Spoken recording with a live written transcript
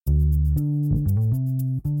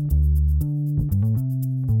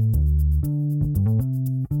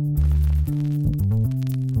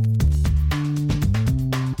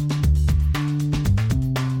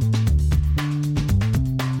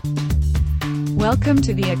Welcome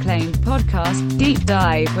to the acclaimed podcast, Deep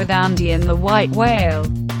Dive with Andy and the White Whale.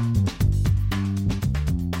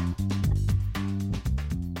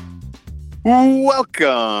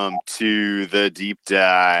 Welcome to the Deep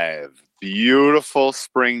Dive. Beautiful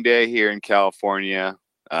spring day here in California.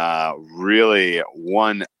 Really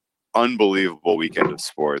one unbelievable weekend of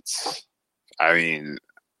sports. I mean,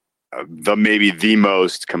 maybe the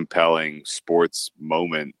most compelling sports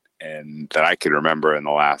moment and that I can remember in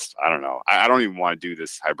the last, I don't know. I don't even want to do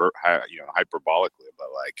this hyperbolically, but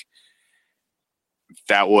like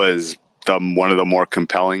that was one of the more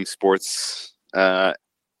compelling sports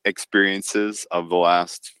experiences of the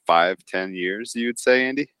last 5-10 years, you would say,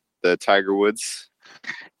 Andy? The Tiger Woods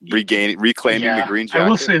reclaiming the green jacket? I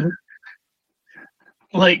will say,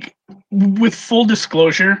 like, with full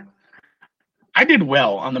disclosure, I did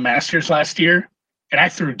well on the Masters last year, and I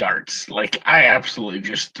threw darts. Like, I absolutely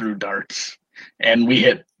just threw darts. And we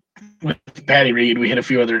hit, with Patty Reed, we hit a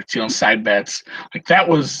few other side bets. Like, that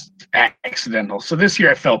was accidental. So this year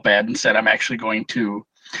I felt bad and said I'm actually going to,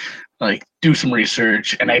 like, do some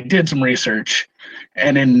research. And I did some research.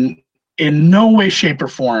 And in no way, shape, or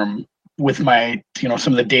form with my,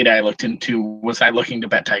 some of the data I looked into was I looking to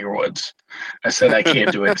bet Tiger Woods. I said I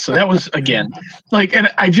can't do it. So that was, again, like, and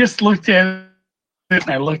I just looked at it and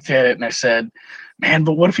I looked at it and I said, man,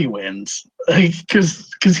 but what if he wins? Like,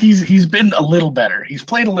 because he's been a little better. He's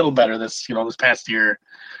played a little better this past year.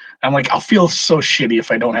 I'm like, I'll feel so shitty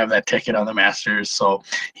if I don't have that ticket on the Masters. So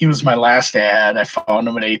he was my last ad. I found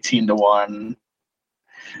him at 18-1.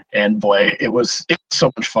 And boy, it was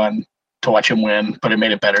so much fun to watch him win, but it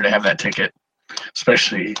made it better to have that ticket,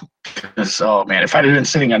 especially because, oh man, if I'd have been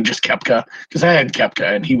sitting on just Koepka, because I had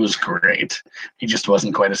Koepka and he was great. He just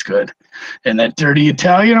wasn't quite as good. And that dirty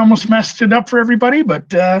Italian almost messed it up for everybody, but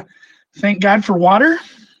thank God for water.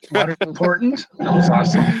 Water's important. That was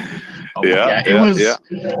awesome. Oh,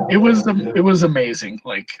 it was amazing.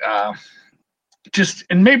 Like, just,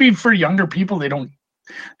 and maybe for younger people,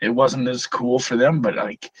 it wasn't as cool for them, but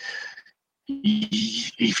like,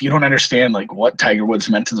 if you don't understand like what Tiger Woods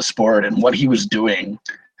meant to the sport and what he was doing,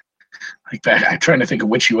 like that, I'm trying to think of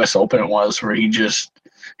which U.S. Open it was where he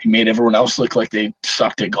made everyone else look like they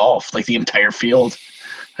sucked at golf, like the entire field.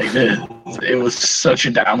 Like it was such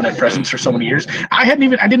a dominant presence for so many years. I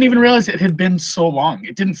didn't even realize it had been so long.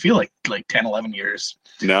 It didn't feel like 10, 11 years.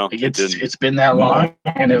 No, like it's been that long,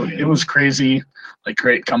 and it was crazy. Like,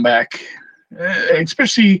 great comeback,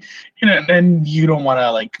 especially and you don't want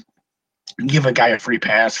to like give a guy a free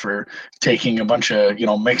pass for taking a bunch of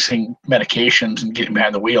mixing medications and getting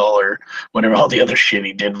behind the wheel or whatever all the other shit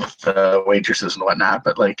he did with the waitresses and whatnot.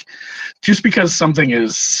 But like, just because something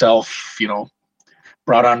is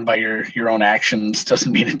brought on by your own actions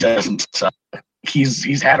doesn't mean it doesn't suck.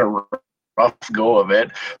 He's had a rough go of it,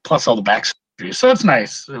 plus all the backstory. So it's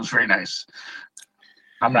nice. It was very nice.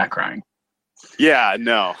 I'm not crying. Yeah,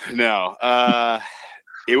 no.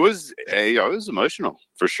 It was emotional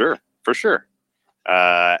for sure.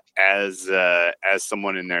 As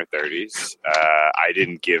someone in their 30s, I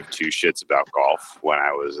didn't give two shits about golf when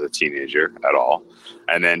I was a teenager at all.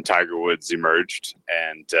 And then Tiger Woods emerged,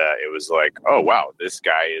 and it was like, oh, wow, this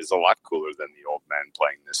guy is a lot cooler than the old men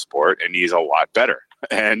playing this sport, and he's a lot better.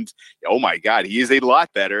 And, oh, my God, he is a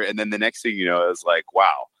lot better. And then the next thing you know, it's like,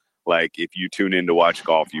 wow, like if you tune in to watch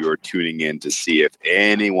golf, you are tuning in to see if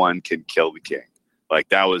anyone can kill the king. Like,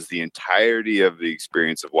 that was the entirety of the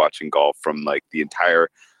experience of watching golf from like the entire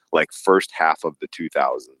like first half of the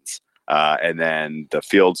 2000s. And then the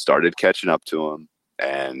field started catching up to him,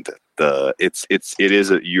 and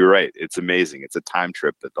you're right. It's amazing. It's a time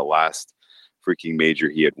trip that the last freaking major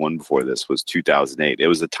he had won before this was 2008. It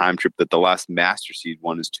was a time trip that the last Masters he'd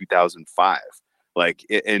won is 2005. Like,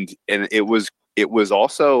 it was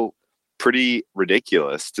also pretty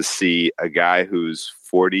ridiculous to see a guy who's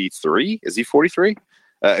 43. Is he 43?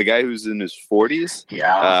 A guy who's in his 40s,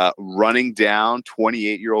 running down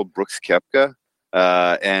 28-year-old Brooks Koepka,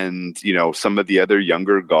 and some of the other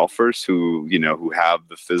younger golfers who have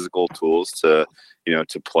the physical tools to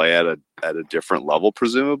play at a different level,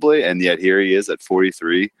 presumably, and yet here he is at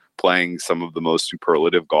 43 playing some of the most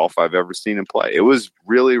superlative golf I've ever seen him play. It was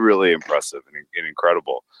really, really impressive and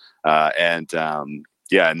incredible,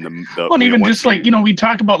 Yeah, and even just like we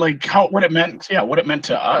talked about like what it meant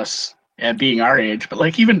to us at being our age, but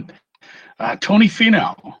like even Tony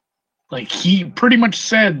Finau, like he pretty much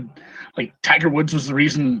said like Tiger Woods was the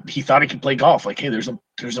reason he thought he could play golf. Like, hey, there's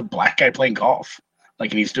a black guy playing golf,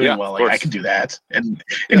 like, and he's doing well. Like, I could do that, and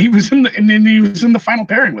he was in the final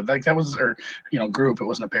pairing with, like, that was group. It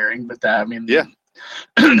wasn't a pairing, but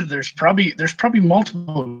there's probably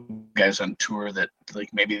multiple guys on tour that like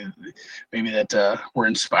maybe that were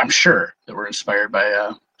inspired. I'm sure that were inspired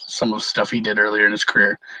by some of the stuff he did earlier in his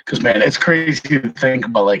career. Because man, it's crazy to think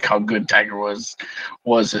about like how good Tiger was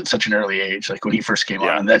at such an early age. Like when he first came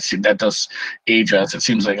on, and that does age us. It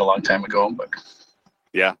seems like a long time ago, but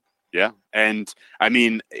yeah. And I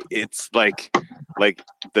mean, it's like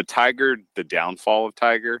the Tiger, the downfall of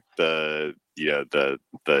Tiger, the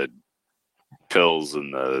pills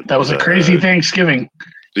and that was a crazy Thanksgiving.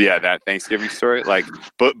 Yeah, that Thanksgiving story. Like,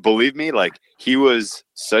 but believe me, like he was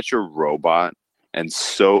such a robot and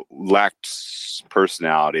so lacked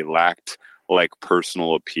personality, lacked like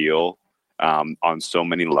personal appeal on so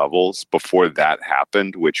many levels before that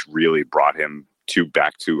happened, which really brought him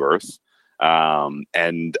back to earth.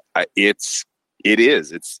 And it's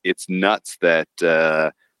nuts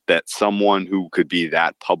that that someone who could be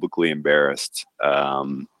that publicly embarrassed,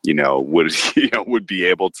 would be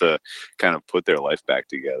able to kind of put their life back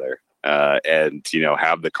together, and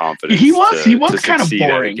have the confidence. He was kind of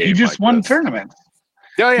boring. He just won tournaments.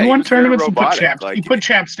 Yeah, he won tournaments and robotic. he put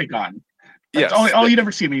chapstick on. That's all you'd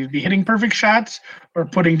ever see him. He'd be hitting perfect shots or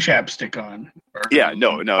putting chapstick on.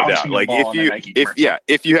 No doubt. Like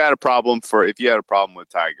if you had a problem with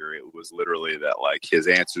Tiger, it was literally that like his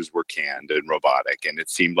answers were canned and robotic, and it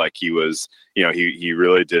seemed like he was, he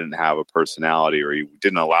really didn't have a personality, or he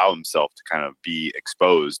didn't allow himself to kind of be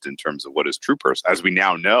exposed in terms of what his true person. As we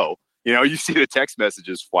now know, you see the text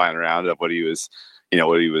messages flying around of what he was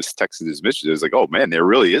texting his mistress. It was like, oh man, there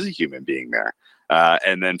really is a human being there.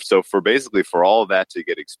 And then, so for all of that to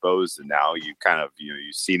get exposed, and now you kind of,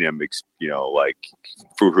 you've seen him, like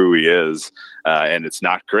for who he is, and it's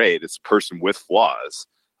not great. It's a person with flaws,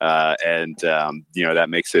 and that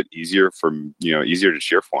makes it easier to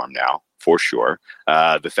cheer for him now, for sure.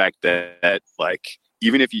 The fact that like,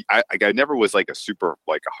 even if I never was like a super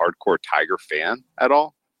like a hardcore Tiger fan at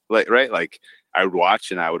all, like right, like I would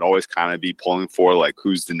watch and I would always kind of be pulling for like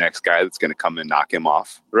who's the next guy that's going to come and knock him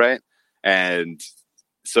off, right? And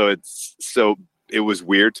so it was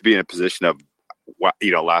weird to be in a position of,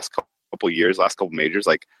 last couple majors,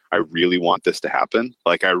 like I really want this to happen.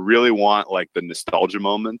 Like I really want like the nostalgia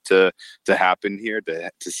moment to happen here,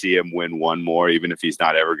 to see him win one more, even if he's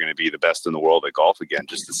not ever going to be the best in the world at golf again.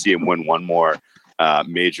 Just to see him win one more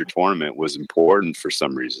major tournament was important for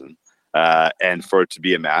some reason, and for it to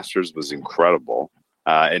be a Masters was incredible,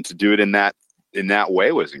 and to do it in that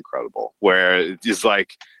way was incredible, where it's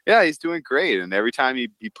like, yeah, he's doing great, and every time you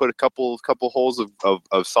put a couple holes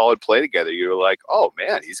of solid play together, you're like, oh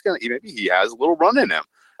man, maybe he has a little run in him.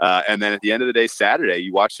 And then at the end of the day, Saturday,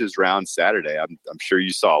 you watched his round Saturday. I'm sure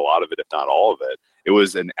you saw a lot of it, if not all of it. It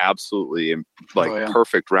was an absolutely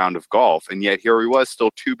perfect round of golf, and yet here he was, still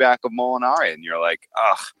 2 back of Molinari, and you're like,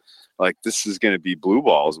 ugh. Like this is going to be blue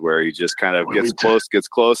balls, where he just kind of gets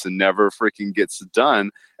close and never freaking gets it done.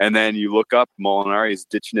 And then you look up, Molinari's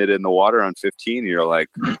ditching it in the water on 15. And you're like,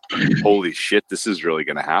 holy shit, this is really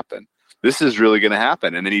going to happen.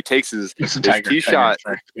 And then he takes his tee shot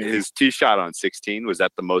on 16. Was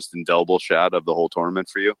that the most indelible shot of the whole tournament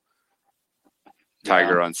for you?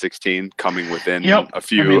 Tiger on 16, coming within a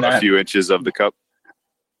few inches of the cup.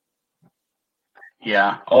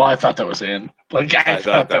 Yeah. Oh, I thought that was in. Like I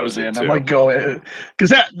thought that was in. I'm like, go,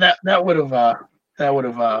 because that would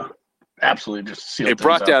have absolutely just sealed. It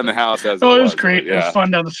brought down the house. It was great. It was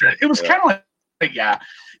fun down the stretch. It was kind of like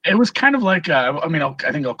it was kind of like I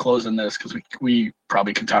think I'll close on this because we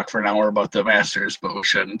probably could talk for an hour about the Masters, but we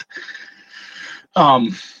shouldn't.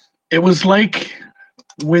 It was like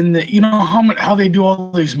when how they do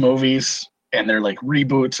all these movies and they're like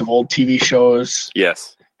reboots of old TV shows.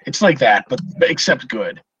 Yes. It's like that, but except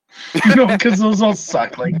good, because those all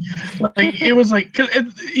suck. Like it was like,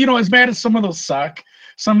 as bad as some of those suck,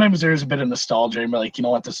 sometimes there's a bit of nostalgia. And like, you know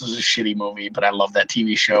what, this is a shitty movie, but I love that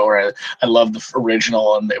TV show, or I love the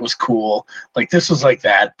original, and it was cool. Like this was like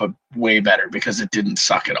that, but way better because it didn't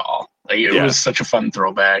suck at all. Like it was such a fun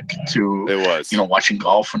throwback to watching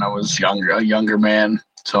golf when I was a younger man.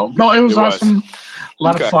 So no, it was awesome. A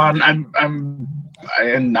lot of fun. I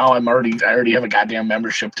already have a goddamn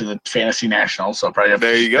membership to the Fantasy National, so I'll probably have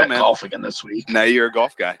to bet golf again this week. Now you're a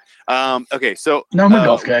golf guy. Okay, so no, I'm a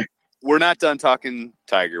golf guy. We're not done talking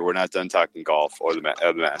Tiger. We're not done talking golf or the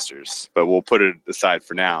Masters, but we'll put it aside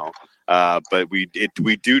for now. But we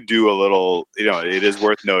do a little. It is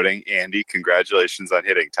worth noting, Andy. Congratulations on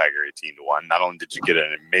hitting Tiger 18-1. Not only did you get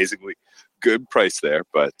an amazingly good price there,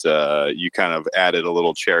 but you kind of added a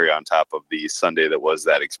little cherry on top of the Sunday that was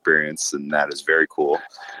that experience, and that is very cool.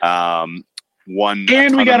 won.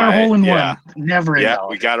 And we got our hole in yeah. one. Never in Yeah, doubt.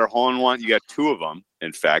 we got our hole in one. You got two of them.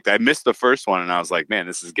 In fact, I missed the first one, and I was like, "Man,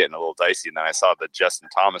 this is getting a little dicey." And then I saw the Justin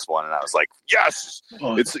Thomas one, and I was like, "Yes,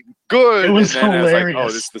 it's good." It was and then hilarious. I was like, "Oh,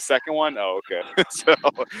 this is the second one." Oh, okay.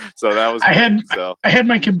 so that was. I had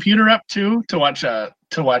my Mm-hmm. computer up too to watch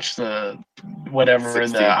the whatever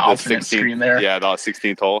 16, the alternate 16th, screen there. Yeah, the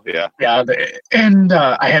 16th hole. Yeah. Yeah, and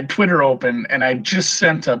I had Twitter open, and I just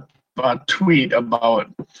sent a tweet about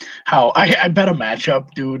how I bet a matchup,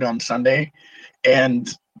 dude, on Sunday,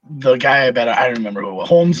 and the guy I bet, I don't remember who,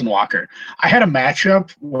 Holmes and Walker. I had a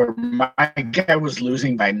matchup where my guy was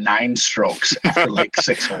losing by 9 strokes after like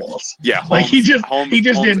 6 holes. Yeah, like Holmes, he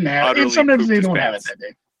just didn't have it. And sometimes they don't have it that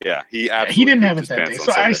day. Yeah, he didn't have it that day.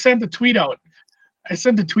 So I sent a tweet out.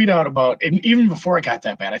 About, and even before it got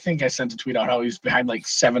that bad, I think I sent a tweet out how he was behind like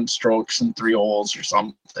 7 strokes and 3 holes or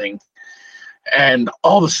something. And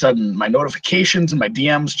all of a sudden, my notifications and my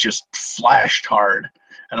DMs just flashed hard.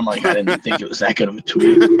 And I'm like, I didn't think it was that good of a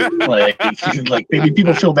tweet. like maybe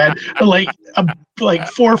people feel bad, but like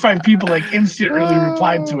 4 or 5 people like instantly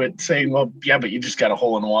replied to it saying, "Well, yeah, but you just got a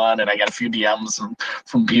hole in one." And I got a few DMs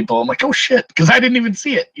from people. I'm like, "Oh shit," because I didn't even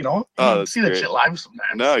see it. You know, you don't see that shit live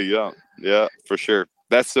sometimes. No, you don't. Yeah, for sure.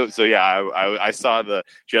 That's so. Yeah, I saw the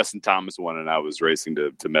Justin Thomas one, and I was racing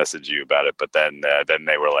to message you about it. But then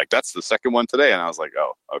they were like, "That's the second one today," and I was like,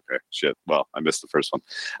 "Oh, okay, shit. Well, I missed the first one."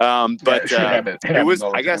 But it was.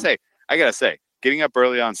 I gotta say, getting up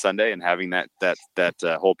early on Sunday and having that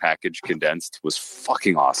whole package condensed was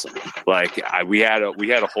fucking awesome. Like we had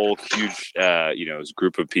a whole huge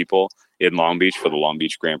group of people in Long Beach for the Long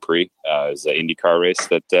Beach Grand Prix. It's an IndyCar race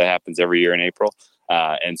that happens every year in April.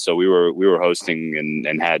 And so we were hosting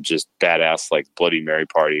and had just badass like Bloody Mary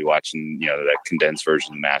party watching, that condensed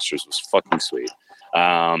version of the Masters was fucking sweet.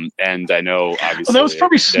 And I know obviously that was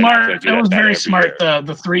probably smart. That was very smart. Year.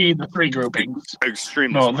 The three groupings.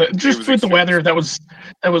 Extremely. No, just with the weather, that was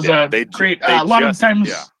great. A lot of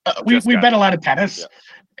times we bet a lot of tennis. Yeah.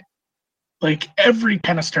 Like every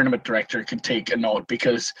tennis tournament director could take a note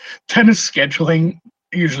because tennis scheduling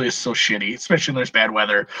usually is so shitty, especially when there's bad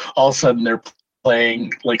weather. All of a sudden they're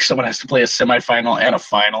playing, like someone has to play a semifinal and a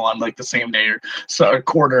final on like the same day, or so a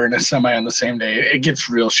quarter and a semi on the same day. It gets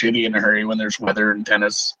real shitty in a hurry when there's weather in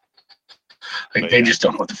tennis. Like they just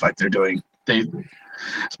don't know what the fuck they're doing.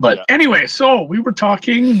 Anyway, so we were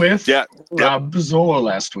talking with Rob Zola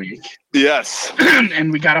last week. Yes.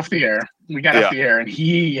 And we got off the air. Off the air, and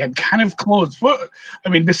he had kind of closed.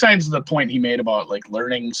 Besides the point he made about like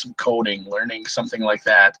learning some coding, learning something like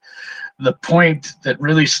that, the point that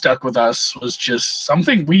really stuck with us was just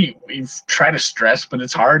something we've tried to stress, but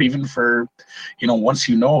it's hard even for, once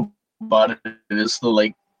you know about it, is the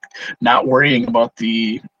like not worrying about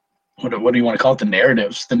the what do you want to call it? The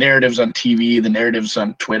narratives on TV, the narratives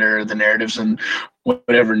on Twitter, the narratives on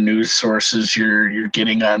whatever news sources you're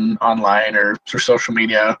getting online or through social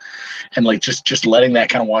media, and like just letting that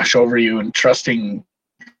kind of wash over you and trusting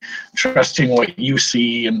what you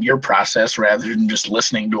see and your process rather than just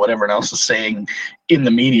listening to what everyone else is saying in the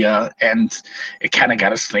media. And it kind of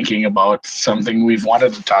got us thinking about something we've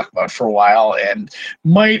wanted to talk about for a while and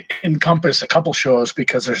might encompass a couple shows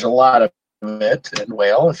because there's a lot of it. And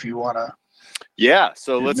Whale, if you want to. Yeah,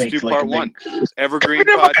 so let's do part one. Evergreen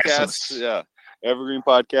podcast. Yeah, Evergreen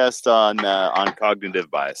podcast on cognitive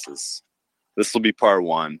biases. This will be part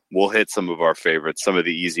one. We'll hit some of our favorites, some of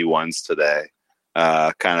the easy ones today.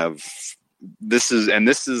 This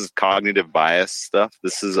is cognitive bias stuff.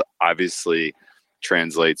 This is obviously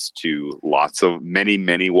translates to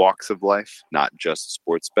many walks of life, not just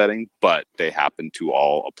sports betting, but they happen to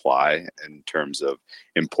all apply in terms of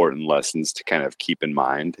important lessons to kind of keep in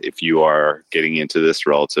mind if you are getting into this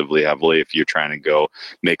relatively heavily, if you're trying to go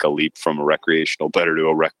make a leap from a recreational bettor to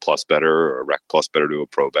a rec plus bettor or a rec plus bettor to a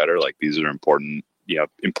pro bettor. Like these are important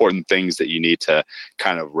things that you need to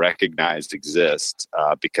kind of recognize exist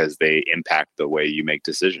because they impact the way you make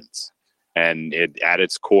decisions. And at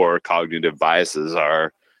its core, cognitive biases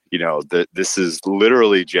are, this is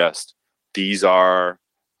literally just, these are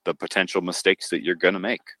the potential mistakes that you're going to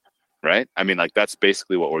make, right? I mean, like, that's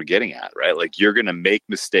basically what we're getting at, right? Like, you're going to make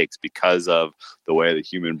mistakes because of the way the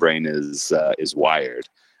human brain is wired.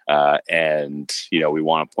 And, we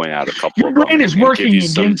want to point out a couple of them. Your brain is working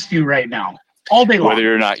against you right now, all day long.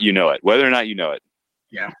 Whether or not you know it.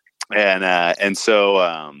 Yeah. And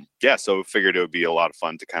so we figured it would be a lot of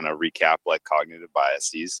fun to kind of recap like cognitive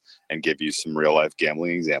biases and give you some real life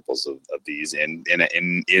gambling examples of these in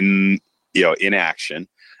action.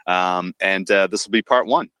 This will be part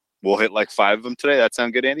one. We'll hit like 5 of them today. That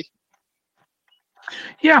sound good, Andy?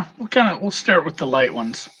 Yeah, we'll start with the light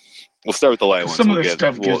ones. We'll start with the light ones. Some of the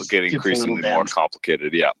stuff we'll get increasingly more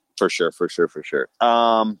complicated. Yeah, for sure.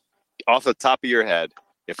 Off the top of your head,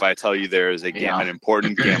 if I tell you there is an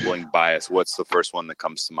important gambling bias, what's the first one that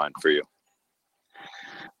comes to mind for you?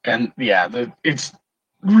 And it's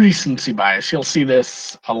recency bias. You'll see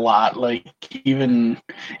this a lot. Like even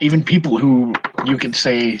people who you could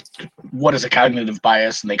say, what is a cognitive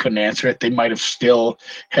bias? And they couldn't answer it. They might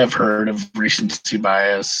have heard of recency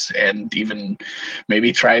bias and even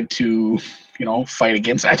maybe tried to, fight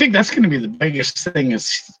against it. I think that's going to be the biggest thing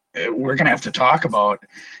is we're going to have to talk about.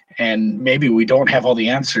 And maybe we don't have all the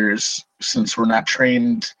answers since we're not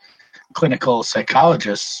trained clinical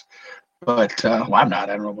psychologists. But I'm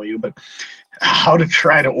not. I don't know about you, but how to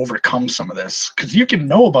try to overcome some of this, because you can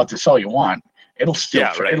know about this all you want, it'll still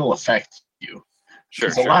it'll affect you.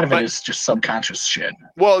 Sure. A lot of it is just subconscious shit.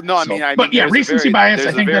 Well, no, recency bias.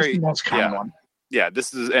 I think that's the most common one. Yeah,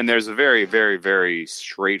 there's a very, very, very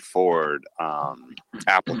straightforward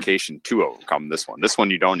application to overcome this one. This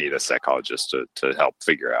one you don't need a psychologist to help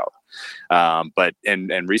figure out. But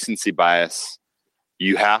recency bias.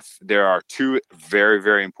 There are two very,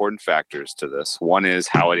 very important factors to this. One is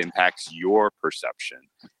how it impacts your perception,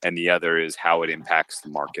 and the other is how it impacts the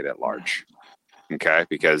market at large. Okay,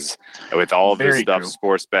 because with all of this stuff,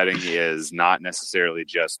 sports betting is not necessarily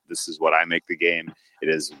just this is what I make the game. It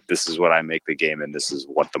is this is what I make the game, and this is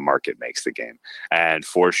what the market makes the game. And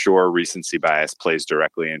for sure, recency bias plays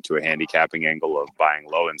directly into a handicapping angle of buying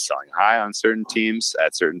low and selling high on certain teams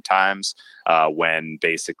at certain times when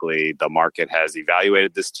basically the market has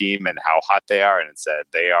evaluated this team and how hot they are, and it said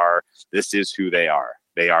this is who they are.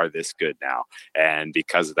 They are this good now, and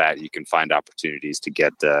because of that, you can find opportunities to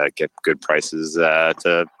get good prices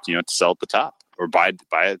to sell at the top or buy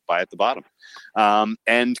at the bottom.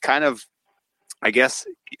 And kind of, I guess,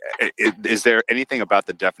 is there anything about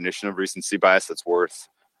the definition of recency bias that's worth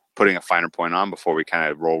putting a finer point on before we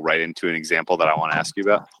kind of roll right into an example that I want to ask you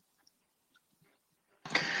about?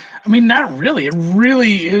 I mean, not really. It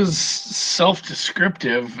really is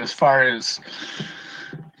self-descriptive as far as.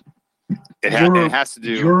 It has to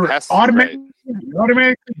do. You're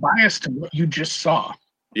automatically biased to what you just saw.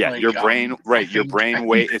 Yeah, your brain, right? Your brain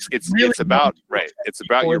weight. It's about right. It's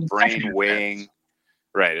about your brain weighing.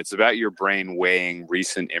 Right. It's about your brain weighing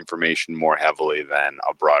recent information more heavily than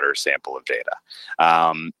a broader sample of data.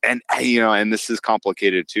 And this is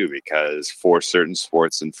complicated too, because for certain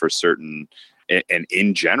sports and for certain. And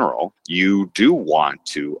in general, you do want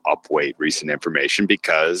to upweight recent information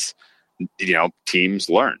because teams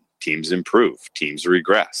learn. Teams improve, teams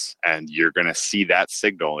regress, and you're going to see that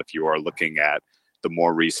signal if you are looking at the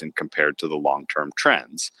more recent compared to the long-term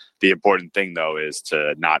trends. The important thing, though, is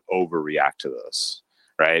to not overreact to those,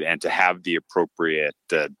 right? And to have the appropriate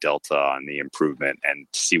delta on the improvement and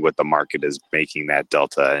see what the market is making that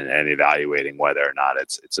delta and evaluating whether or not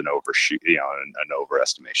it's an overshoot, an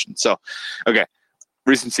overestimation. So, okay,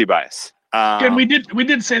 recency bias. And we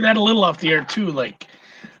did say that a little off the air too, like.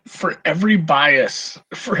 For every bias,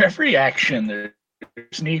 for every action,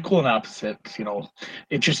 there's an equal and opposite.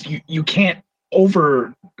 It just you can't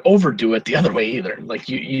overdo it the other way either. Like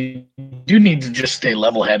you do need to just stay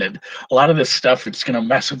level-headed. A lot of this stuff, it's going to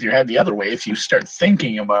mess with your head the other way if you start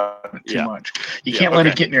thinking about it too much. You can't let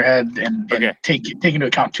it get in your head and take into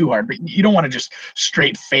account too hard. But you don't want to just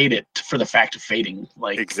straight fade it for the fact of fading.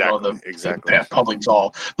 Like exactly. The public's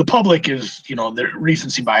all. The public is the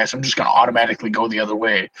recency bias. I'm just going to automatically go the other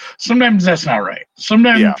way. Sometimes that's not right.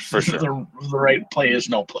 Sometimes for sure. the right play is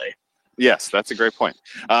no play. Yes, that's a great point.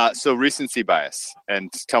 So recency bias,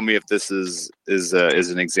 and tell me if this is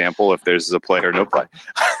an example, if there's a play or no play.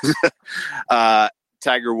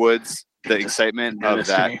 Tiger Woods, the excitement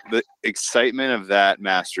of that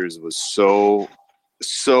Masters was so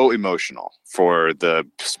emotional for the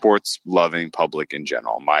sports loving public in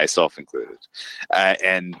general, myself included,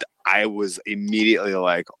 and I was immediately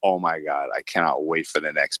like, oh my God, I cannot wait for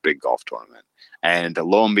the next big golf tournament. And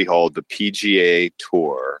lo and behold, the PGA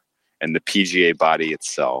Tour and the PGA body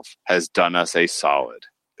itself has done us a solid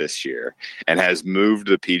this year and has moved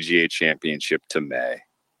the PGA Championship to May.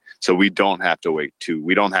 So we don't have to wait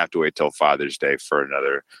till Father's Day for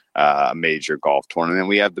another major golf tournament.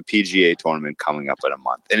 We have the PGA tournament coming up in a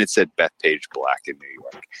month, and it's at Bethpage Black in New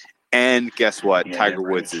York. And guess what? Yeah, Tiger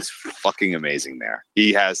Woods is fucking amazing there.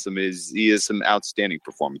 He has some outstanding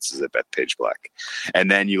performances at Bethpage Black. And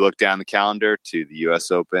then you look down the calendar to the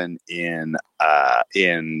U.S. Open in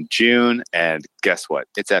June, and guess what?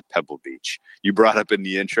 It's at Pebble Beach. You brought up in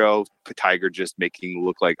the intro, Tiger just making it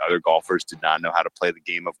look like other golfers did not know how to play the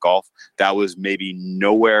game of golf. That was maybe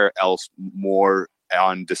nowhere else more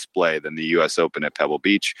on display than the U.S. Open at Pebble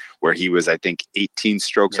Beach, where he was, I think, 18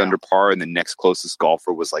 strokes under par, and the next closest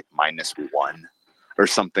golfer was like -1 or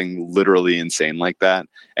something literally insane like that.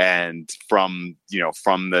 And from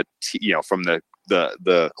the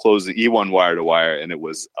closing, he won wire to wire, and it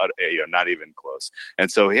was not even close.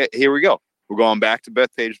 And so here we go. We're going back to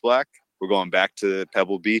Bethpage Black. We're going back to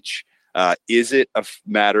Pebble Beach. Is it a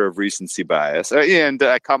matter of recency bias? And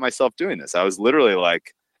I caught myself doing this. I was literally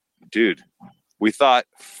like, dude, we thought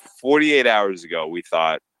 48 hours ago,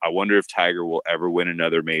 I wonder if Tiger will ever win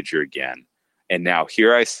another major again. And now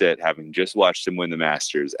here I sit, having just watched him win the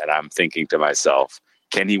Masters, and I'm thinking to myself,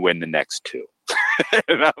 can he win the next two?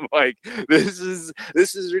 And I'm like, this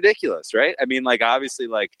is ridiculous, right? I mean, like, obviously,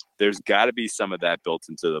 like, there's got to be some of that built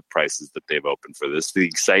into the prices that they've opened for this. The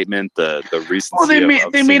excitement, the recency. Well,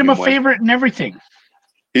 they made him a favorite and everything.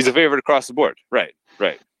 He's a favorite across the board, right,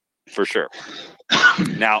 for sure.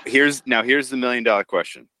 Now here's the $1 million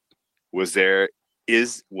question: was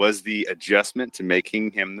the adjustment to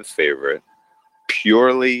making him the favorite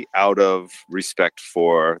purely out of respect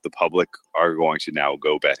for the public are going to now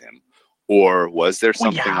go bet him? Or was there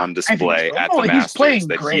something on display at the Masters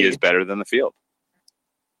that he is better than the field?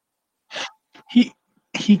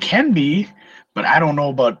 He can be, but I don't know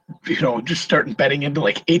about, just starting betting into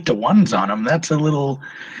like 8-1s on him. That's a little,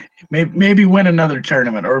 maybe win another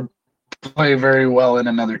tournament or play very well in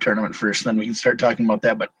another tournament first. Then we can start talking about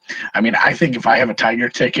that. But I mean, I think if I have a Tiger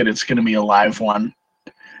ticket, it's going to be a live one,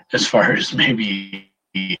 as far as maybe,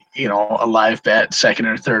 a live bet second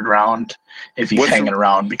or third round if he's hanging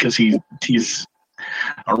around, because he's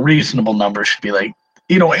a reasonable number should be like,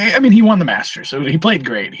 I mean, he won the Masters, so he played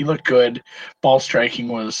great. He looked good. Ball striking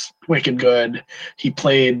was wicked good. He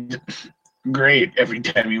played great every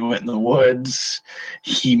time he went in the woods.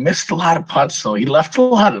 He missed a lot of putts, though. He left a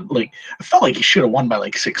lot of, I felt like he should have won by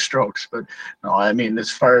 6 strokes. But no, I mean, as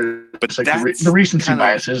far as the recency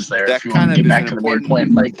bias is there. If you want to get back to the main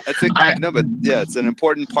point, it's an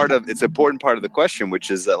important part of the question, which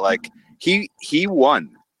is that he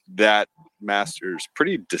won that Masters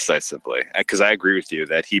pretty decisively, because I agree with you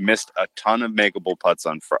that he missed a ton of makeable putts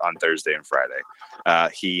on Thursday and Friday.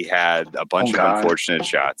 He had a bunch of unfortunate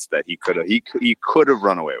shots that he could have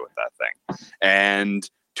run away with that thing, and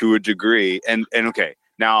to a degree. And okay,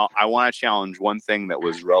 now I want to challenge one thing that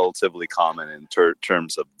was relatively common in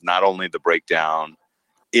terms of not only the breakdown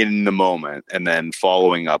in the moment and then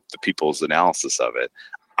following up the people's analysis of it.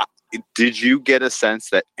 Did you get a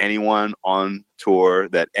sense that anyone on tour,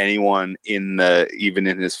 that anyone even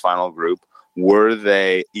in his final group, were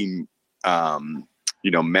they,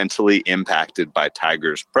 mentally impacted by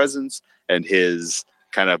Tiger's presence and his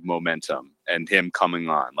kind of momentum and him coming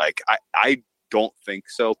on? I don't think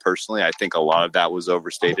so personally. I think a lot of that was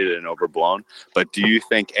overstated and overblown. But do you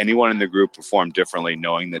think anyone in the group performed differently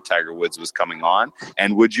knowing that Tiger Woods was coming on?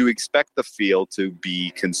 And would you expect the field to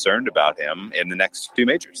be concerned about him in the next 2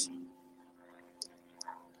 majors?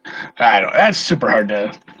 That's super hard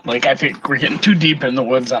to, I think we're getting too deep in the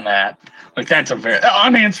woods on that. That's a very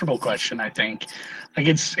unanswerable question, I think.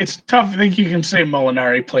 It's tough. I think you can say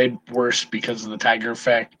Molinari played worse because of the Tiger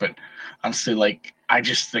effect, but honestly, I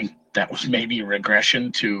just think that was maybe a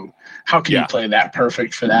regression to how can you play that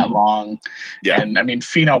perfect for that long? Yeah. And I mean,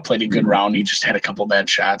 Finau played a good round. He just had a couple bad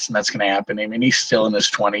shots, and that's going to happen. I mean, he's still in his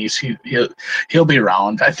 20s. He'll be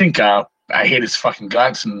around. I think, I hate his fucking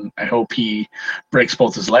guts, and I hope he breaks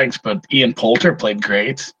both his legs. But Ian Poulter played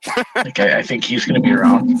great. I think he's going to be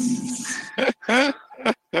around.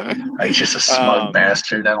 He's just a smug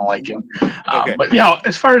bastard. I don't like him. Okay. But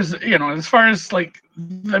as far as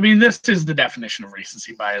I mean, this is the definition of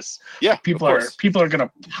recency bias. Yeah, people are going to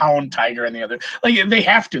pound Tiger and the other. They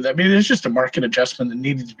have to. I mean, there's just a market adjustment that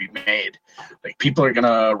needed to be made. People are going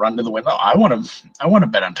to run to the window. I want to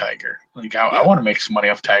bet on Tiger. I want to make some money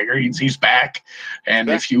off Tiger. He's back. And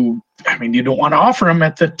if you don't want to offer him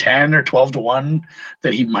at the 10 or 12-1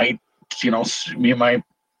 that he might,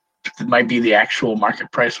 it might be the actual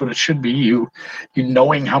market price what it should be. You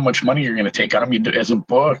knowing how much money you're going to take on him, as a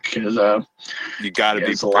book, you got to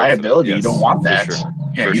be a liability. Yes, you don't want that. Sure.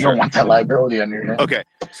 Yeah, you don't want that liability on your head. Okay,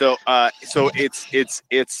 so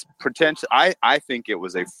it's potential. I think it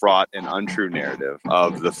was a fraught and untrue narrative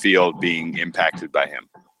of the field being impacted by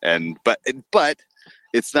him, but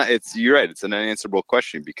it's not. You're right. It's an unanswerable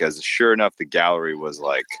question, because sure enough, the gallery was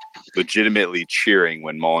legitimately cheering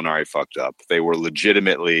when Molinari fucked up. They were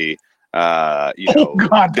legitimately, God,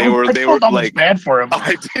 they were bad for him.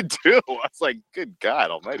 I did too. I was like, good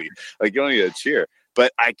God Almighty! You don't need to cheer.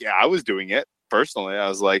 But I was doing it personally. I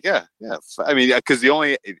was like, yeah. I mean, because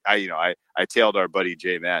I tailed our buddy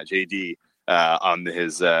JD on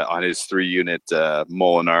his 3-unit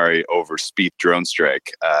Molinari over Spieth drone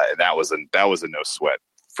strike. And that was a no sweat.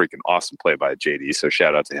 Freaking awesome play by JD, so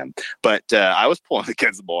shout out to him. But I was pulling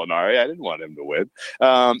against Molinari. I didn't want him to win.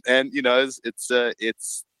 And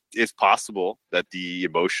it's possible that the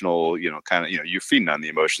emotional, you're feeding on the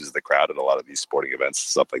emotions of the crowd at a lot of these sporting events,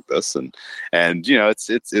 stuff like this, and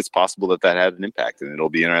it's possible that had an impact, and it'll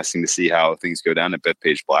be interesting to see how things go down at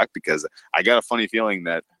Bethpage Black, because I got a funny feeling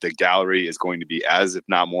that the gallery is going to be as, if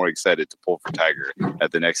not more, excited to pull for Tiger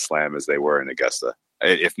at the next Slam as they were in Augusta,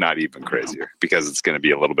 if not even crazier, because it's going to be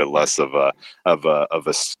a little bit less of a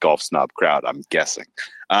golf snob crowd, I'm guessing.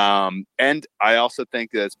 And I also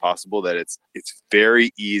think that it's possible that it's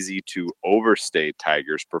very easy to overstate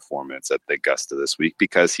Tiger's performance at the Augusta this week,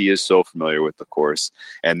 because he is so familiar with the course,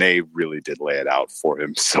 and they really did lay it out for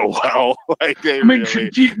him so well. Like they really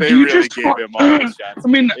gave him all the shots. I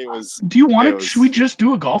mean, should we just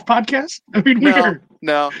do a golf podcast? I mean,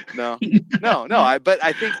 No. But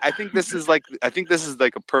I think this is like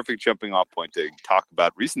a perfect jumping off point to talk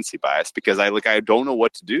about recency bias, because I don't know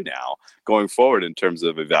what to do now going forward in terms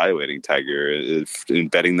of evaluating Tiger in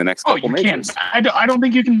betting the next couple majors. I don't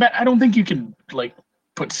think you can bet. I don't think you can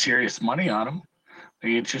put serious money on him.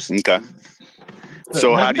 It's just okay.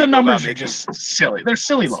 So how do you the numbers are just silly. They're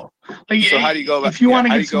silly low. So how do you go about? If you want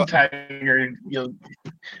to get some Tiger, you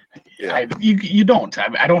don't.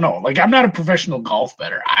 I don't know. I'm not a professional golf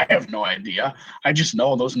bettor. I have no idea. I just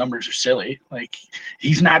know those numbers are silly.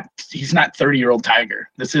 He's not 30-year-old Tiger.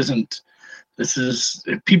 This is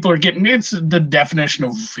people are getting. It's the definition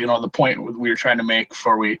of the point we were trying to make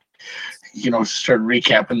before we started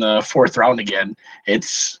recapping the fourth round again.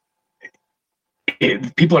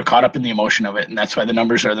 People are caught up in the emotion of it, and that's why the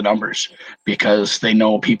numbers are the numbers, because they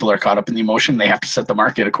know people are caught up in the emotion. They have to set the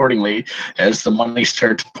market accordingly as the money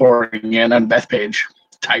starts pouring in on Bethpage.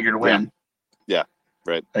 Tiger to win. Yeah,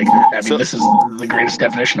 right. This is the greatest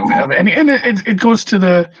definition of it, and it goes to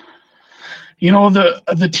the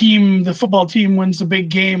the football team wins a big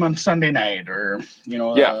game on Sunday night, or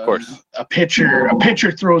of course, a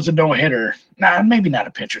pitcher throws a no-hitter. Nah, maybe not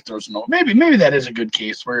a pitcher throws a no. Maybe that is a good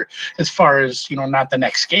case where, as far as not the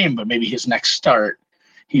next game, but maybe his next start,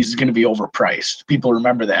 he's going to be overpriced. People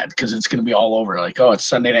remember that because it's going to be all over. It's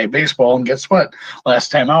Sunday Night Baseball, and guess what?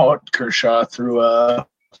 Last time out, Kershaw threw a.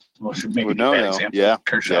 Well, maybe bad example. Yeah.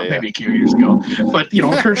 Kershaw, maybe a few years ago, but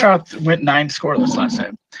Kershaw went 9 scoreless last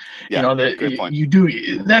time. Yeah, good point. You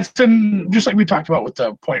do that's just like we talked about with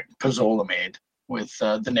the point Pizzola made with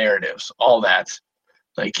the narratives, all that.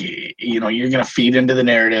 You're going to feed into the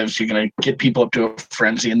narratives. You're going to get people up to a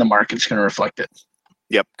frenzy, and the market's going to reflect it.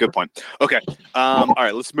 Yep, good point. Okay, all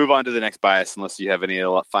right, let's move on to the next bias. Unless you have any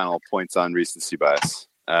final points on recency bias.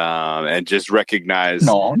 And just recognize.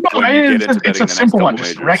 No, it's a simple one.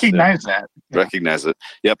 Just recognize that. Yeah. Recognize it.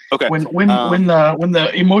 Yep. Okay. When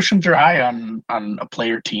the emotions are high on a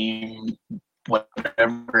player, team,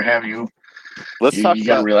 whatever have you, you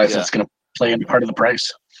got to realize it's going to play in part of the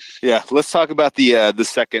price. Yeah. Let's talk about the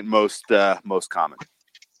second most common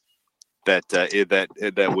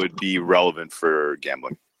that would be relevant for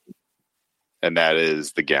gambling, and that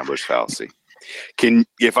is the gambler's fallacy.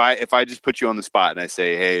 If I just put you on the spot and I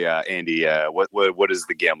say, hey, Andy, what is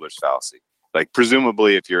the gambler's fallacy?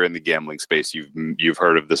 Presumably, if you're in the gambling space, you've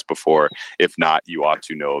heard of this before. If not, you ought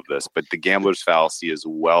to know of this. But the gambler's fallacy is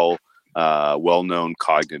well-known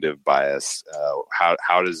cognitive bias.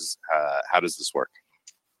 How does this work?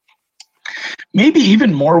 Maybe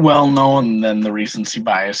even more well-known than the recency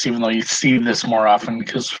bias, even though you see this more often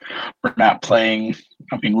because we're not playing.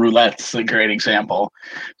 Roulette's a great example,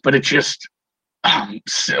 but it just.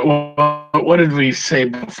 So what did we say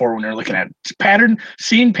before when we were looking at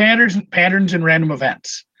seeing patterns in random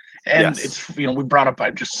events? And yes. It's, we brought up, I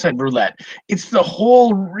just said roulette. It's the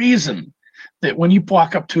whole reason that when you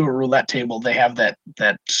walk up to a roulette table, they have that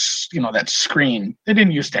screen. They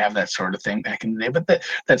didn't used to have that sort of thing back in the day, but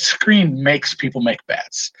that screen makes people make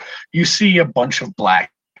bets. You see a bunch of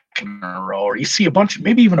black in a row, or you see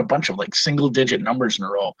maybe even a bunch of single digit numbers in a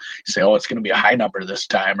row. You say, oh, it's going to be a high number this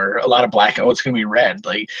time, or a lot of black. Oh, it's going to be red.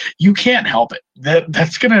 You can't help it.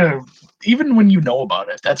 That's going to, even when you know about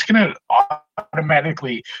it, that's going to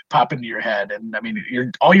automatically pop into your head. And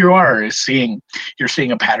you're seeing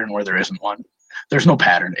a pattern where there isn't one. There's no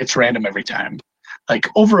pattern. It's random every time.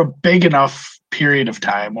 Over a big enough period of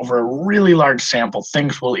time, over a really large sample,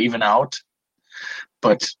 things will even out.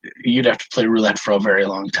 But you'd have to play roulette for a very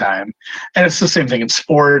long time. And it's the same thing in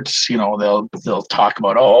sports. They'll talk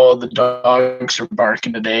about, oh, the dogs are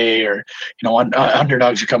barking today, or,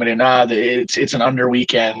 underdogs are coming in. It's an under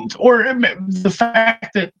weekend. Or the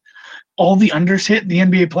fact that all the unders hit in the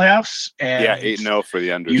NBA playoffs, and 8-0 for the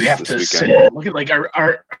unders. You have this to weekend. look at, like,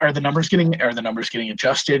 are the numbers getting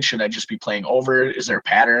adjusted? Should I just be playing over? Is there a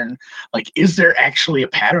pattern? Like, is there actually a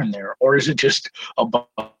pattern there, or is it just a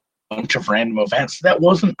bunch of random events? That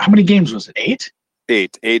wasn't, how many games was it? 8?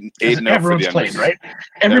 8 Everyone's for the played, unders. right?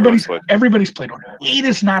 Everybody's played. 8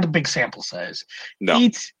 is not a big sample size. No.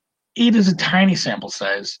 8 is a tiny sample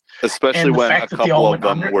size, especially when a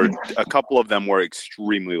couple of them were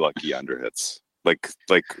extremely lucky underhits, like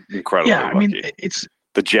incredibly lucky. I mean, it's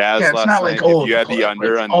the Jazz last not night. Like, if you had the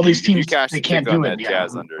under, and all these teams, you cashed they the can't ticket on do that it.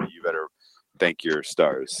 Jazz under, you better thank your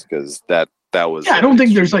stars, because that was. I don't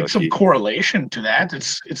think there's like some correlation to that.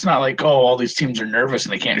 It's not like, all these teams are nervous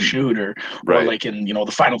and they can't shoot, or like in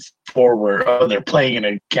the Final Four where they're playing in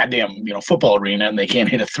a goddamn football arena and they can't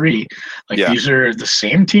hit a three. Like these are the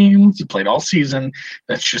same teams you played all season.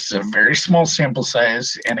 That's just a very small sample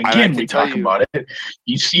size. And again, we talk about it.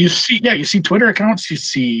 You see Twitter accounts, you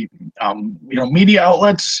see media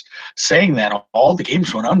outlets saying that all the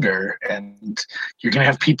games went under, and you're gonna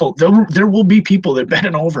have people. There will be people that bet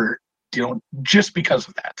it over. Just because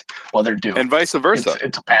of that, they're due, and vice versa.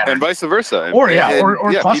 It's a pattern, and vice versa, or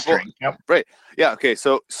clustering. People, right? Yeah. Okay.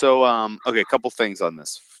 So a couple things on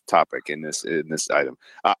this topic in this item.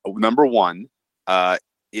 Number one, there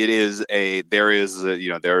is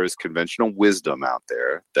conventional wisdom out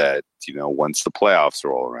there that once the playoffs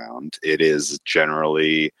roll around, it is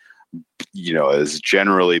generally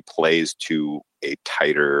plays to a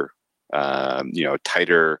tighter,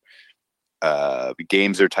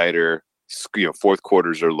 games are tighter. Fourth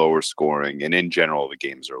quarters are lower scoring, and in general, the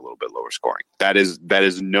games are a little bit lower scoring. That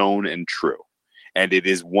is known and true, and it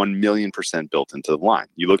is 1,000,000% built into the line.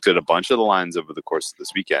 You looked at a bunch of the lines over the course of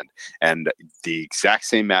this weekend, and the exact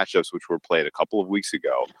same matchups which were played a couple of weeks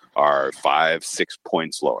ago are 5-6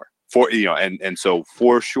 points lower. So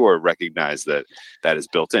for sure, recognize that is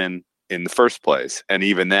built in the first place, and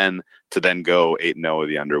even then, to then go 8-0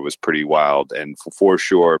 the under was pretty wild. And for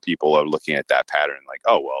sure, people are looking at that pattern like,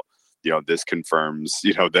 this confirms,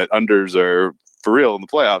 that unders are for real in the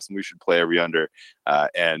playoffs, and we should play every under.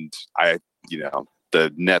 And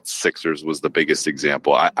the Nets Sixers was the biggest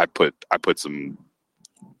example. I put some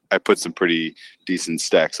pretty decent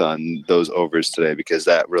stacks on those overs today, because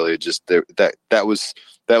that really just that was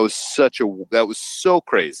so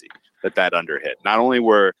crazy that under hit. Not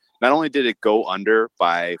only did it go under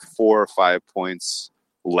by 4 or 5 points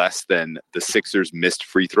less than the Sixers' missed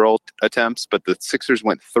free throw attempts, but the Sixers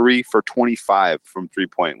went 3 for 25 from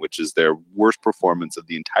 3-point, which is their worst performance of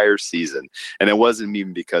the entire season. And it wasn't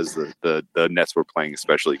even because the Nets were playing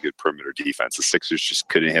especially good perimeter defense. The Sixers just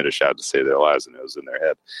couldn't hit a shot to save their lives, and it was in their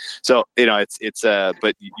head. So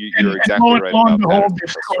but you're exactly right about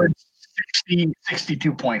that.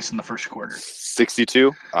 62 points in the first quarter.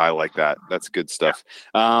 62. I like that. That's good stuff.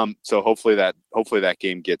 So hopefully that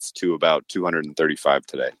game gets to about 235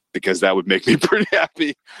 today, because that would make me pretty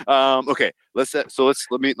happy. Okay, let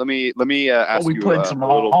me ask you. We played some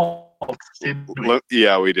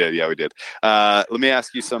Yeah, we did. Let me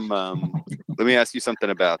ask you some. Let me ask you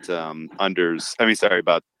something about unders. I mean, sorry,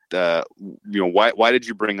 about why did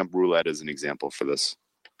you bring up roulette as an example for this?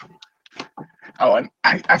 And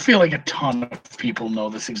I feel like a ton of people know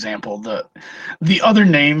this example. The other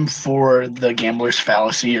name for the gambler's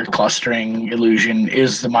fallacy or clustering illusion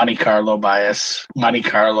is the Monte Carlo bias, Monte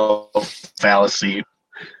Carlo fallacy,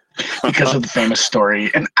 because of the famous story.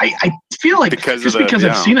 And I feel like because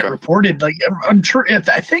I've seen it reported, like I'm sure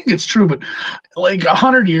I think it's true, but like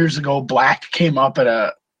 100 years ago, black came up at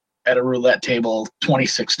a roulette table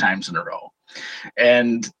 26 times in a row,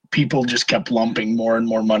 and people just kept lumping more and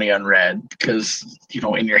more money on red, because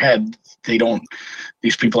in your head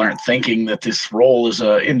these people aren't thinking that this roll is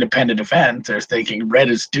a independent event. They're thinking red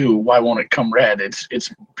is due. Why won't it come red? It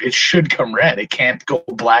should come red. It can't go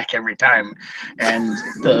black every time. And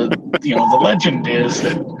the legend is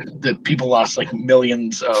that people lost like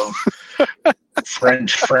millions of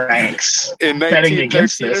French francs betting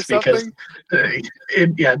against this, because we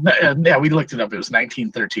looked it up. It was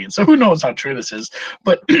 1913. So who knows how true this is?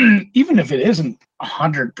 But even if it isn't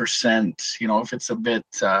 100%, if it's a bit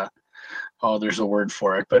there's a word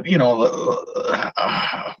for it, but even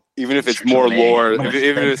if it's more lore,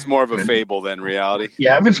 even if it's more of a fable than reality.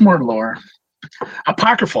 Yeah, if it's more lore,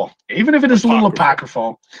 apocryphal. Even if it is a little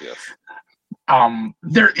apocryphal, yes.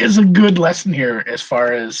 There is a good lesson here as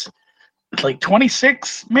far as like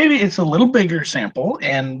 26. Maybe it's a little bigger sample,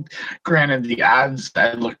 and granted, the odds,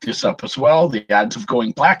 I looked this up as well. The odds of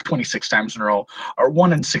going black 26 times in a row are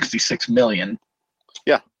 1 in 66 million.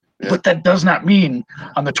 Yeah. But that does not mean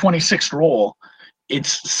on the 26th roll,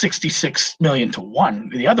 it's 66 million to 1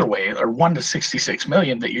 the other way, or 1 to 66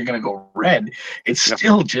 million that you're going to go red. It's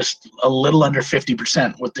still just a little under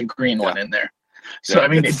 50% with the green one in there. So I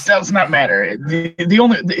mean, it does not matter.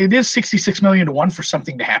 It is 66 million to 1 for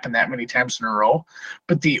something to happen that many times in a row,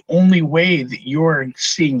 but the only way that you're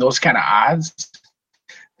seeing those kind of odds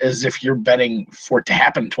is if you're betting for it to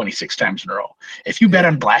happen 26 times in a row. If you bet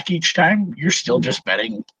on black each time, you're still just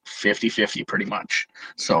betting 50-50 pretty much.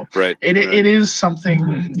 So it is something,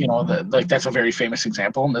 that that's a very famous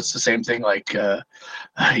example, and that's the same thing like a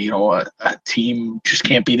team just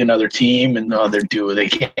can't beat another team, and they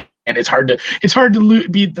can't. And it's hard to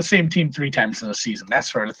beat the same team 3 times in a season, that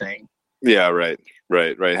sort of thing. Yeah, right.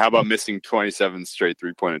 How about missing 27 straight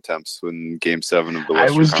 3-point attempts in Game 7 of the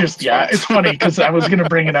Western Conference Finals? It's funny because I was going to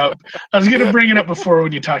bring it up. Before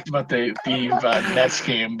when you talked about the Nets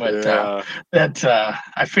game, but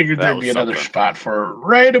I figured there'd be another spot for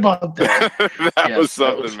right about there. That was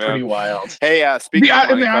something, man. Pretty wild. Hey, speaking of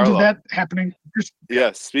Monte the odds Carlo, of that happening.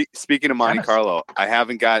 Speaking of Monte Carlo, I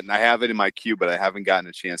have it in my queue, but I haven't gotten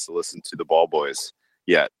a chance to listen to the Ball Boys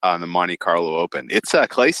yet on the Monte Carlo Open. It's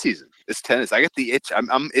clay season. It's tennis. I got the itch.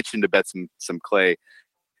 I'm itching to bet some clay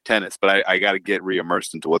tennis, but I got to get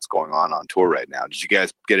re-immersed into what's going on tour right now. Did you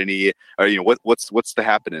guys get any? Or what's the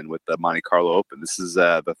happening with the Monte Carlo Open? This is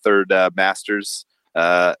the third Masters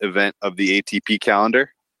event of the ATP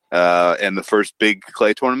calendar, and the first big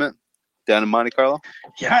clay tournament down in Monte Carlo.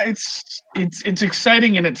 Yeah, it's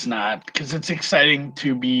exciting and it's not, because it's exciting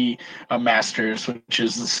to be a Masters, which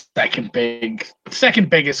is the second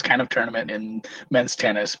biggest kind of tournament in men's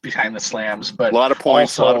tennis behind the slams. But a lot of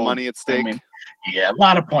points, a lot of money at stake. I mean, a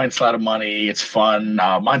lot of points, a lot of money. It's fun.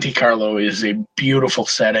 Monte Carlo is a beautiful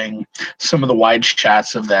setting. Some of the wide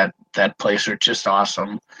shots of that place are just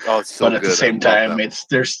awesome. Oh, it's so good. But at the same time,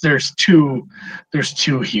 there's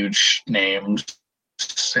two huge names.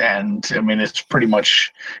 And I mean, it's pretty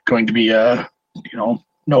much going to be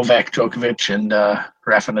Novak Djokovic and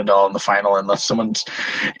Rafa Nadal in the final, unless someone's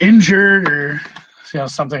injured or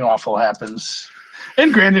something awful happens.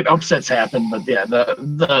 And granted, upsets happen, but yeah,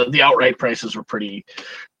 the outright prices were pretty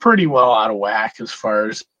well out of whack as far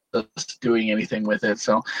as us doing anything with it.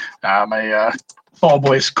 So my Ball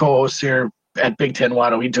Boys co-host here at Big Ten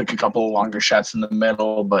Watto, he took a couple of longer shots in the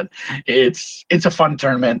middle, but it's a fun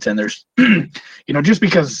tournament, and there's just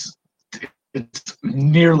because it's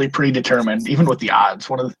nearly predetermined, even with the odds.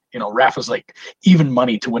 One of the, Rafa's like even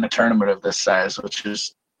money to win a tournament of this size, which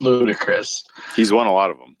is ludicrous. He's won a lot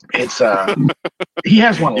of them. It's he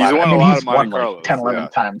has won a lot. He's won like 10, 11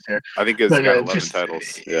 times here. I think he's got 11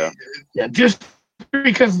 titles. Yeah, just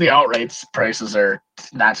because the outright prices are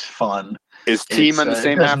not fun. Is team on the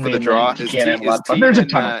same half of the draw? Is team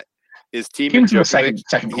in the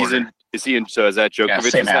second quarter? Is he in? So is that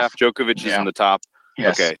Djokovic's half? Djokovic is in the top.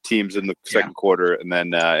 Yes. Okay, team's in the second quarter, and then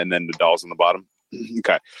Nadal's in the bottom.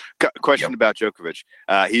 Okay. Question about Djokovic.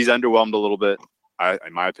 He's underwhelmed a little bit,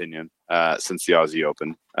 in my opinion, since the Aussie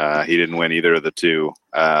Open. He didn't win either of the two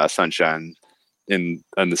Sunshine in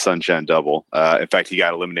the Sunshine Double. In fact, he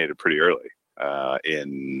got eliminated pretty early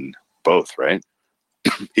in both, right?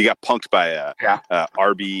 He got punked by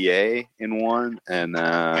RBA in one, and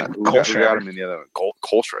who got him in the other one?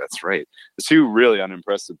 Kolscher, that's right. The two really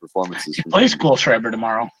unimpressive performances. He plays Kohlschreiber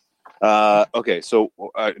tomorrow. Okay, so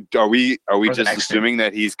are we just assuming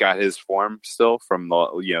that he's got his form still from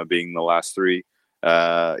the being the last three,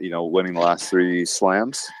 winning the last 3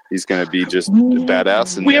 slams? He's going to be just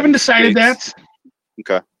badass. And we haven't decided that.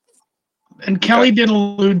 Okay. And Kelly did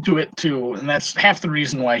allude to it too, and that's half the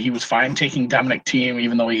reason why he was fine taking Dominic Thiem,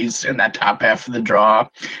 even though he's in that top half of the draw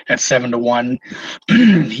at 7-1.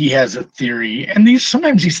 He has a theory, and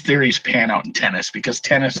sometimes these theories pan out in tennis, because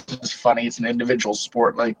tennis is funny. It's an individual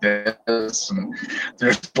sport like this, and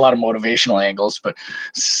there's a lot of motivational angles. But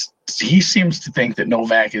he seems to think that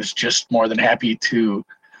Novak is just more than happy to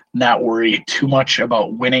not worry too much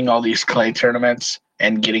about winning all these clay tournaments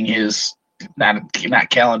and getting his not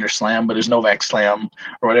calendar slam, but his Novak slam,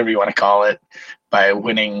 or whatever you want to call it, by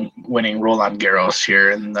winning Roland Garros here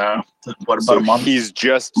in a month. He's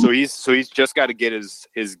just got to get his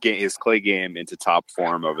clay game into top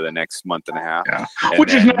form over the next month and a half. Yeah.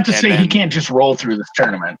 Which is not to say he can't just roll through this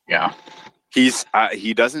tournament. Yeah. He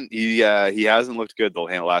hasn't looked good the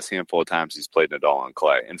last handful of times he's played Nadal on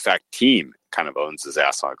clay. In fact, Thiem kind of owns his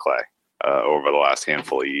ass on clay over the last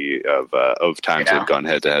handful of times they've gone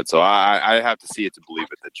head to head. So I have to see it to believe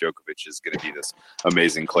it that Djokovic is going to be this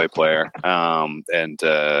amazing clay player. I'm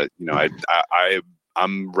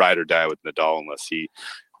ride or die with Nadal unless he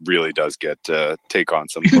really does take on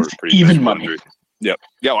some sort of pretty even money. Yep.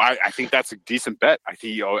 Yeah, well, I think that's a decent bet. I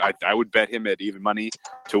think I would bet him at even money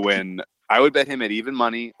to win. I would bet him at even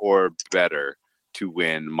money or better to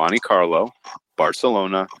win Monte Carlo,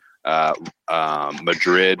 Barcelona,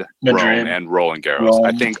 Madrid, Rome, and Roland Garros. Rome.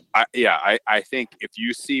 I think if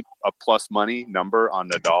you see a plus money number on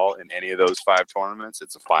Nadal in any of those 5 tournaments,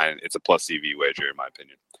 it's a plus CV wager in my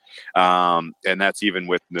opinion. And that's even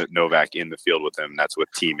with Novak in the field with him. That's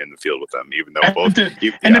with Team in the field with him, even though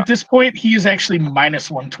at this point, he is actually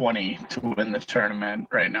minus 120 to win the tournament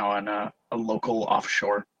right now on a local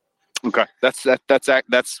offshore. Okay, that's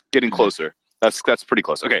getting closer. That's pretty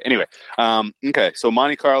close. Okay, anyway, okay, so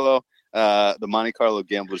Monte Carlo, the Monte Carlo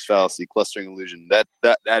gambler's fallacy, clustering illusion. That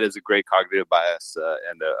is a great cognitive bias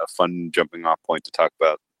and a fun jumping off point to talk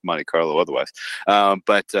about Monte Carlo. Otherwise,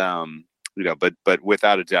 but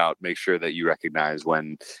without a doubt, make sure that you recognize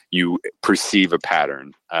when you perceive a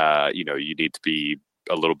pattern. You need to be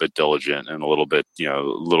a little bit diligent and a little bit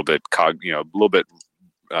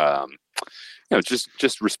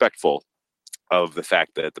just respectful of the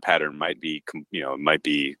fact that the pattern might be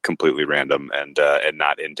completely random and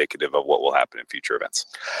not indicative of what will happen in future events.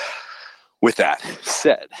 With that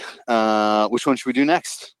said, which one should we do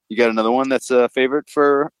next? You got another one that's a favorite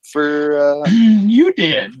for You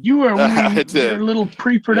did. You were I did. Your little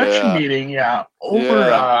pre-production meeting. Yeah.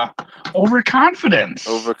 Overconfidence.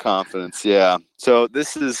 Overconfidence. Yeah. So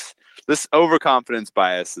this overconfidence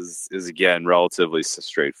bias is again relatively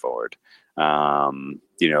straightforward. And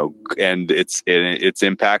it's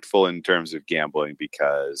impactful in terms of gambling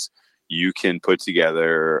because you can put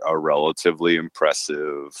together a relatively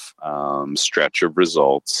impressive stretch of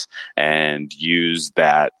results and use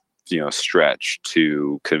that stretch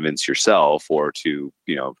to convince yourself or to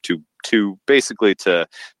basically to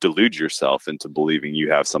delude yourself into believing you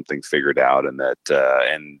have something figured out, and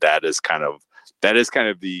that is kind of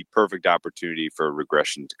the perfect opportunity for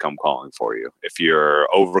regression to come calling for you. If you're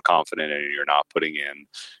overconfident and you're not putting in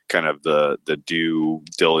kind of the due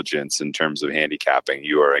diligence in terms of handicapping,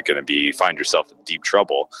 you are going to find yourself in deep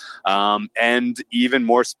trouble. And even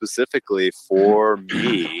more specifically for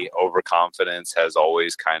me, overconfidence has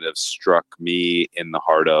always kind of struck me in the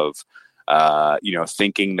heart of,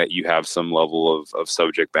 thinking that you have some level of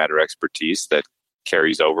subject matter expertise that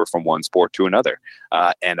carries over from one sport to another.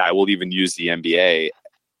 And I will even use the NBA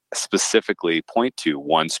specifically point to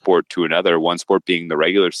one sport to another, one sport being the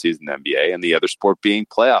regular season NBA and the other sport being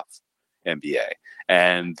playoff NBA.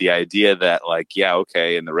 And the idea that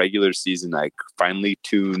in the regular season, I finally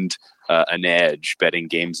tuned an edge betting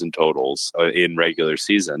games and totals in regular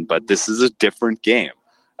season, but this is a different game.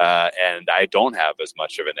 And I don't have as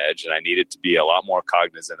much of an edge, and I needed to be a lot more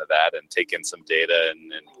cognizant of that and take in some data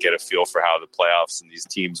and get a feel for how the playoffs and these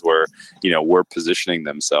teams were positioning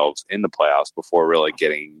themselves in the playoffs before really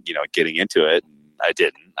getting into it. And I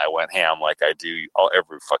didn't. I went ham like I do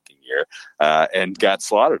every fucking year, and got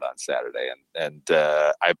slaughtered on Saturday. And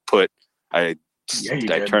I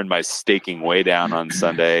turned my staking way down on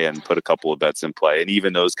Sunday and put a couple of bets in play, and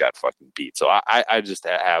even those got fucking beat. So I just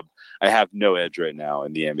have no edge right now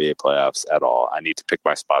in the NBA playoffs at all. I need to pick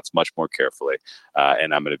my spots much more carefully,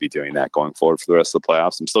 and I'm going to be doing that going forward for the rest of the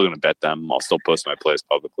playoffs. I'm still going to bet them. I'll still post my plays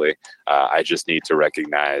publicly. I just need to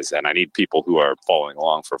recognize, and I need people who are following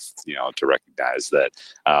along to recognize that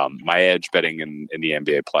my edge betting in the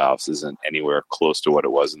NBA playoffs isn't anywhere close to what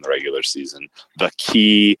it was in the regular season. The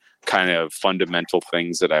key kind of fundamental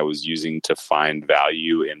things that I was using to find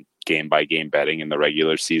value in game by game betting in the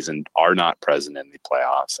regular season are not present in the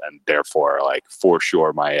playoffs, and therefore for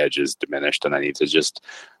sure my edge is diminished, and I need to just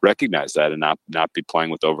recognize that and not be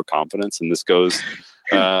playing with overconfidence. And this goes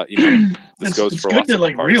this goes for good lots to of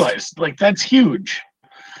parts. realize that's huge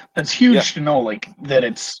to know that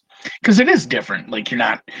it's because it is different.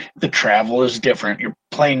 The travel is different. You're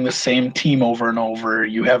playing the same team over and over.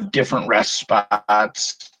 You have different rest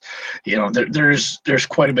spots. There's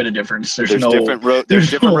quite a bit of difference. There's different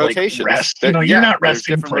rotations. Rest. You're not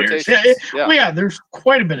resting players. There's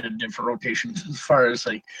quite a bit of different rotations as far as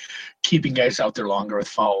keeping guys out there longer with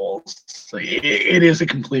fouls. It is a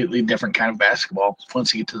completely different kind of basketball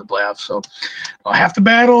once you get to the playoffs. So half the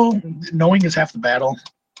battle, knowing is half the battle.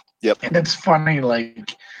 Yep. And it's funny,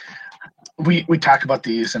 we talk about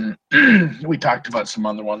these, and we talked about some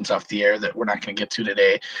other ones off the air that we're not going to get to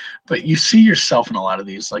today, but you see yourself in a lot of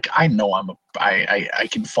these. I know I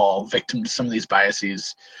can fall victim to some of these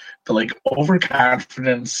biases, but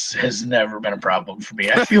overconfidence has never been a problem for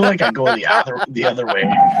me. I feel like I go the other way.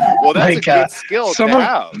 Well, that's a good skill to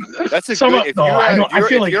have. That's a good. If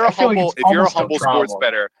you're a humble sports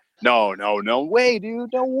bettor, No way,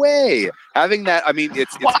 dude. No way. Having that, I mean,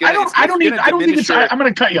 it's Well, gonna. I don't think it's. Your... I'm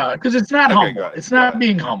going to cut you out because it's not Okay, humble. go ahead, It's not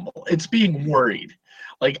being humble. It's being worried.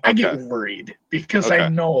 Like I get worried because I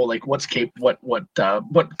know like what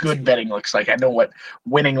good betting looks like. I know what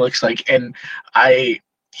winning looks like, and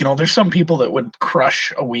there's some people that would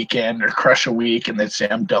crush a weekend or crush a week, and they'd say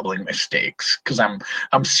I'm doubling my stakes because I'm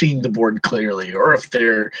seeing the board clearly. Or if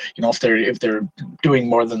they're doing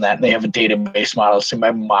more than that, and they have a database model. So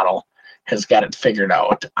my model has got it figured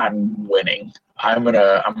out. I'm winning. I'm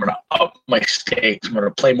gonna up my stakes. I'm gonna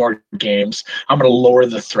play more games. I'm gonna lower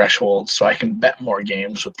the threshold so I can bet more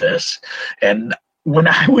games with this. And when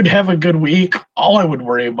I would have a good week, all I would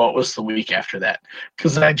worry about was the week after that,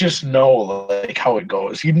 because I just know like how it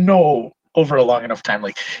goes. Over a long enough time,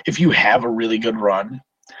 like if you have a really good run,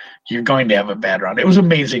 you're going to have a bad run. It was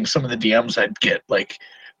amazing some of the DMs I'd get, like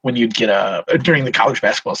when you'd get during the college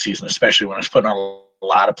basketball season, especially when I was putting on a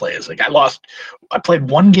lot of plays. Like I played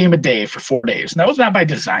one game a day for 4 days. And that was not by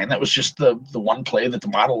design. That was just the one play that the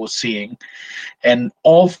model was seeing. And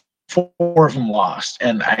all 4 of them lost.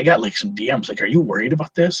 And I got like some DMs like, are you worried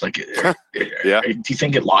about this? Like, yeah. Do you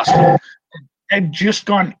think it lost? I'd just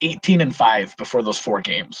gone 18-5 before those 4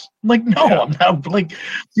 games. I'm like, no, yeah. I'm not. Like,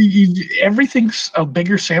 everything's a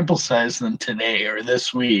bigger sample size than today or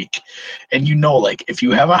this week. And like, if you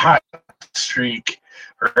have a hot streak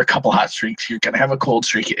or a couple hot streaks, you're gonna have a cold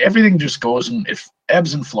streak. Everything just goes and it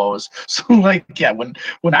ebbs and flows. So, like, yeah, when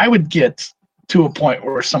I would get to a point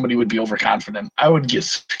where somebody would be overconfident, I would get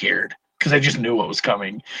scared because I just knew what was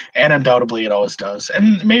coming, and undoubtedly it always does.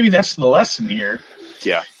 And maybe that's the lesson here.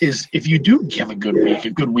 Yeah, is if you do have a good week, a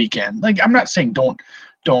good weekend. Like I'm not saying don't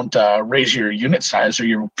raise your unit size or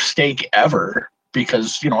your stake ever,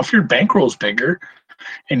 because if your bankroll's bigger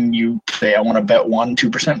and you say I want to bet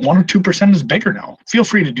 1-2%, 1 or 2% is bigger now. Feel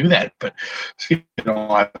free to do that. But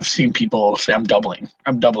I've seen people say I'm doubling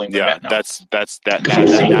my bet now. That's like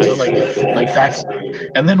that's.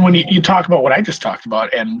 And then when you talk about what I just talked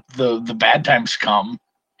about, and the bad times come,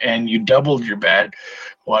 and you doubled your bet.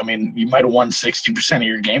 Well, I mean, you might have won 60% of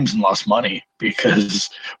your games and lost money because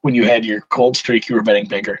when you had your cold streak, you were betting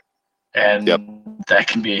bigger. And that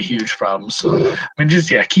can be a huge problem. So, I mean,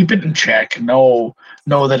 just, keep it in check. Know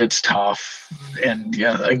that it's tough. And,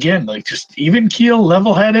 again, like just even keel,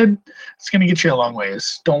 level-headed, it's going to get you a long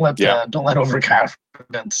ways. Don't let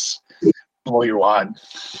overconfidence blow your wad.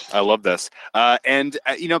 I love this. But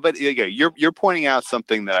you're pointing out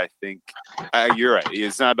something that I think you're right.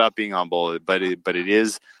 It's not about being humble, but it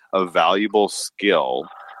is a valuable skill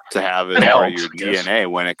to have as part of your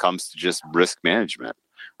DNA when it comes to just risk management,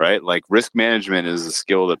 right? Like risk management is a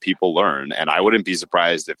skill that people learn. And I wouldn't be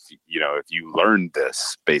surprised if you learned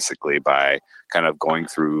this basically by kind of going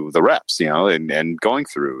through the reps, and going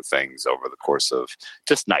through things over the course of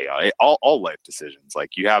just all life decisions.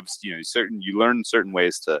 Like you have, you learn certain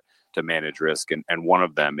ways to manage risk. And one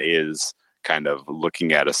of them is kind of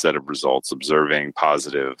looking at a set of results, observing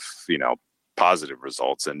positive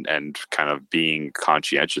results and kind of being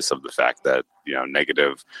conscientious of the fact that,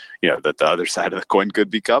 negative, that the other side of the coin could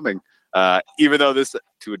be coming. Even though this,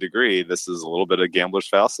 to a degree, this is a little bit of gambler's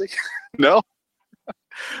fallacy. No?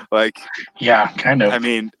 Like, yeah, kind of. I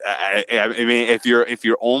mean, if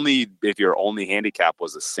your only handicap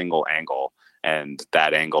was a single angle, and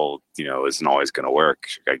that angle, isn't always going to work,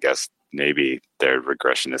 I guess maybe their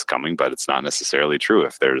regression is coming, but it's not necessarily true.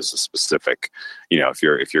 If there's a specific, if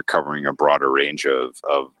you're covering a broader range of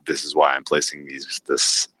this is why I'm placing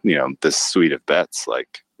this suite of bets,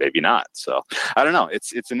 like maybe not. So I don't know.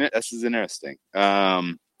 This is interesting.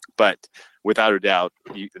 But without a doubt,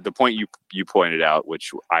 the point you pointed out,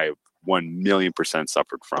 which I 1,000,000%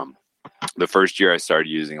 suffered from. The first year I started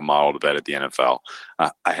using a model to bet at the NFL,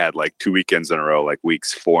 I had like 2 weekends in a row, like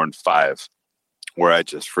weeks 4 and 5, where I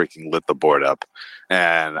just freaking lit the board up.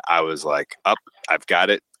 And I was like, I've got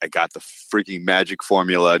it. I got the freaking magic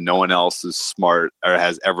formula. No one else is smart or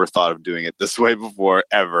has ever thought of doing it this way before,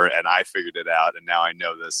 ever. And I figured it out. And now I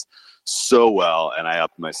know this so well. And I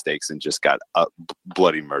upped my stakes and just got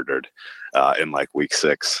bloody murdered in like week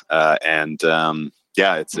 6.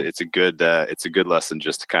 It's a good lesson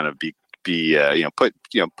just to kind of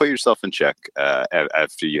put yourself in check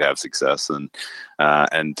after you have success, and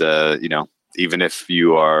even if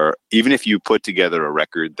you put together a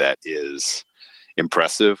record that is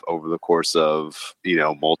impressive over the course of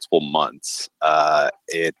multiple months,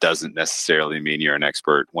 it doesn't necessarily mean you're an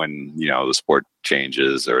expert when the sport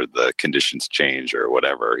changes or the conditions change or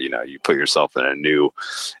whatever, you put yourself in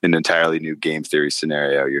an entirely new game theory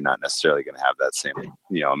scenario, you're not necessarily going to have that same,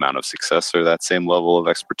 amount of success or that same level of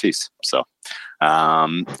expertise. So,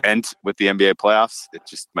 and with the NBA playoffs, it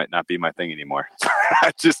just might not be my thing anymore.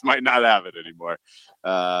 I just might not have it anymore.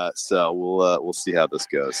 So we'll see how this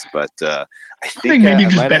goes. But I think maybe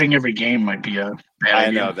just betting every game might be a bad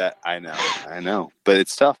idea. I know. But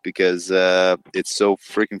it's tough because it's so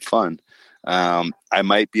freaking fun. I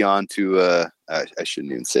might be on to I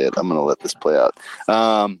shouldn't even say it. I'm gonna let this play out.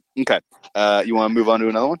 Okay. You want to move on to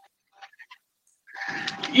another one?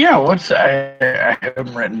 Yeah, I have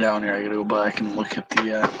them written down here. I gotta go back and look at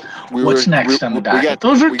the what's next on the docket.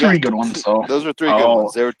 Those are three good ones. So those are three good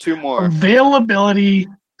ones. There were two more. Availability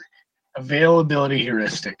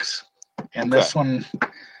heuristics, and this one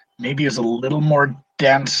maybe is a little more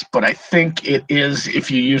dense, but I think it is if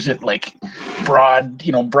you use it like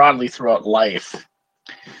broadly throughout life.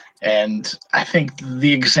 And I think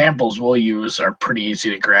the examples we'll use are pretty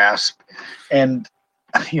easy to grasp. And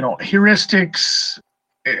heuristics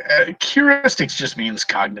just means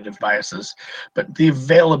cognitive biases, but the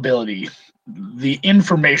availability, the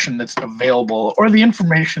information that's available, or the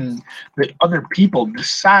information that other people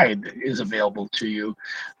decide is available to you,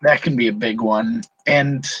 that can be a big one.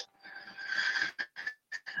 And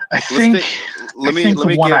I think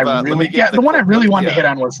the one I really wanted to hit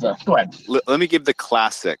on was go ahead. Let me give the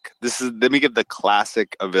classic. Let me give the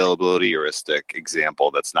classic availability heuristic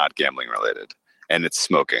example that's not gambling related, and it's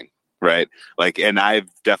smoking. Right. Like, and I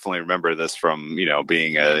definitely remember this from,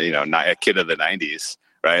 being a kid of the 90s,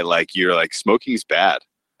 right? Like, you're like, smoking's bad.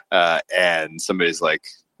 And somebody's like,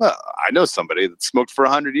 well, I know somebody that smoked for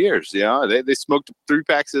 100 years, they smoked 3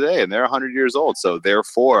 packs a day and they're 100 years old. So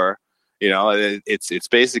therefore, it's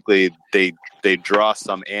basically they draw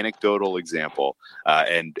some anecdotal example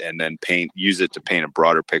and then use it to paint a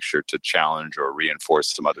broader picture to challenge or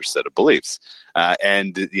reinforce some other set of beliefs.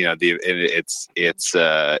 It's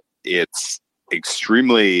an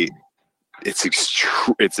extremely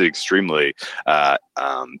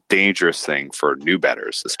dangerous thing for new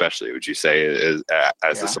bettors, especially. Would you say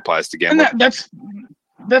this applies to gambling? And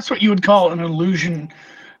that's what you would call an illusion,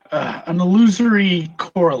 an illusory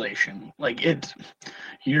correlation. Like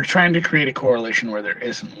you're trying to create a correlation where there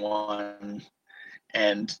isn't one,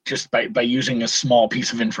 and just by using a small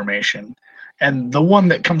piece of information. And the one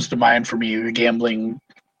that comes to mind for me, the gambling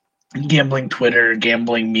Twitter,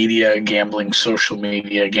 gambling media, gambling social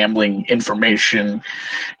media, gambling information,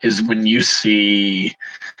 is when you see,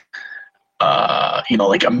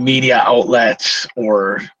 like a media outlet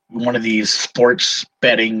or one of these sports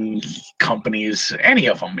betting companies, any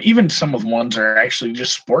of them, even some of the ones are actually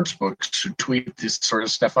just sports books who tweet this sort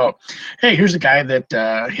of stuff out. Hey, here's a guy that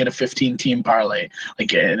hit a 15-team parlay.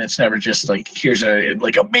 Like, and it's never just like, here's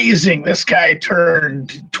amazing, this guy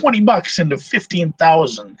turned $20 into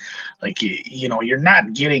 15,000. Like, you're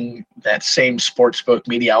not getting that same sports book,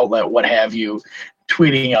 media outlet, what have you,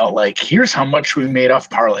 tweeting out like, here's how much we made off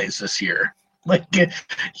parlays this year. Like,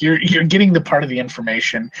 you're getting the part of the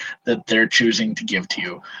information that they're choosing to give to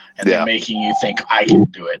you, and they're making you think, I can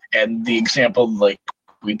do it. And the example, like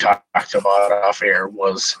we talked about off air,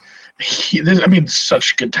 was,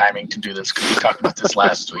 such good timing to do this because we talked about this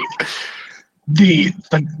last week.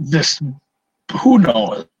 Who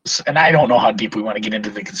knows? And I don't know how deep we want to get into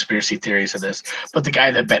the conspiracy theories of this, but the guy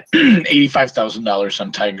that bet $85,000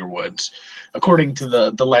 on Tiger Woods, according to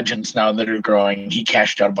the legends now that are growing, he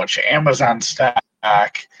cashed out a bunch of Amazon stock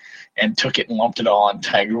and took it and lumped it all on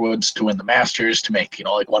Tiger Woods to win the Masters to make,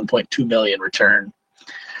 like $1.2 million return.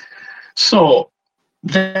 So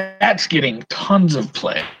that's getting tons of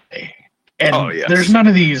play. And there's none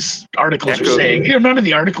of these articles none of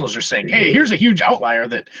the articles are saying, hey, here's a huge outlier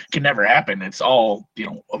that can never happen. It's all,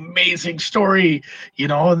 amazing story,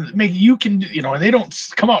 make you can, and they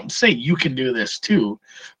don't come out and say you can do this too.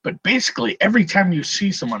 But basically every time you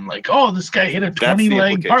see someone like, oh, this guy hit a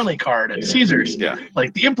 20-leg parlay card at Caesars,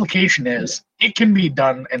 like the implication is it can be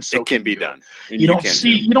done, and so it can be done. You don't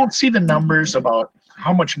see the numbers about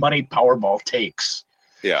how much money Powerball takes.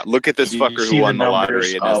 Yeah, look at this fucker who won the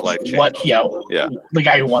lottery and his life changed. The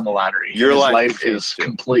guy who won the lottery. His life is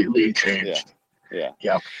completely changed.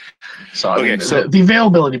 Yeah. So, the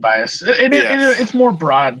availability bias, it's more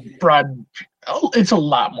broad. It's a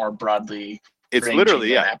lot more broadly. It's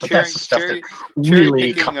literally, but that's the stuff that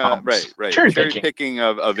really comes. Cherry picking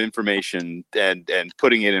of information and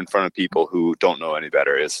putting it in front of people who don't know any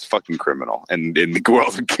better is fucking criminal. And in the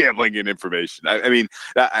world of gambling and information, I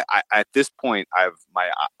at this point, I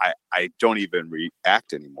don't even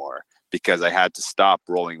react anymore because I had to stop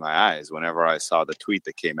rolling my eyes whenever I saw the tweet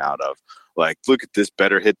that came out of like, look at this,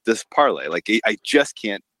 better hit this parlay. Like, I just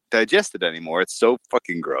can't digest it anymore. It's so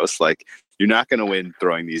fucking gross. Like, you're not going to win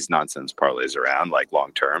throwing these nonsense parlays around like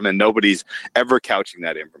long term, and nobody's ever couching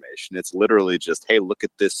that information. It's literally just, hey, look at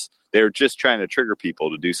this. They're just trying to trigger people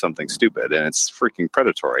to do something stupid, and it's freaking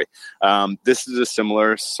predatory. This is a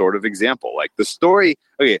similar sort of example. Like the story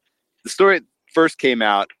first came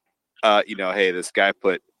out, hey, this guy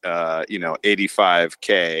put,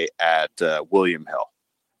 $85K at William Hill,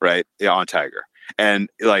 right? Yeah, on Tiger. And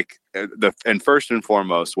like and first and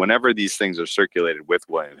foremost, whenever these things are circulated with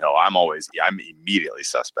William Hill, I'm immediately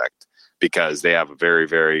suspect, because they have a very,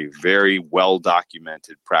 very, very well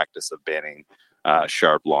documented practice of banning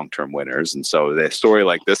sharp long-term winners. And so the story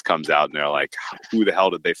like this comes out and they're like, who the hell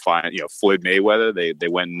did they find? Floyd Mayweather, they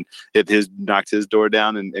went and knocked his door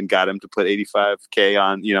down and got him to put $85K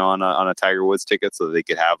on a Tiger Woods ticket so that they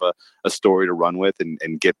could have a story to run with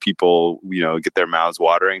and get people, get their mouths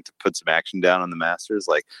watering to put some action down on the Masters.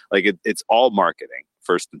 It's all marketing.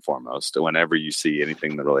 First and foremost, whenever you see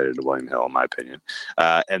anything related to William Hill, in my opinion.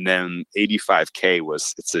 And then 85K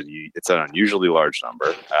it's an unusually large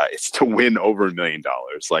number. It's to win over $1 million.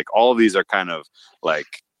 Like, all of these are kind of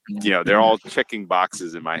like, they're all checking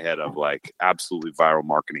boxes in my head of like absolutely viral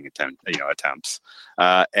marketing attempts.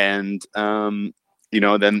 Then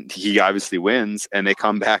he obviously wins, and they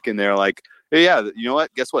come back and they're like, hey, yeah, you know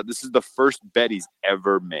what? Guess what? This is the first bet he's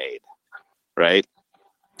ever made. Right.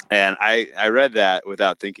 And I read that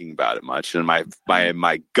without thinking about it much, and my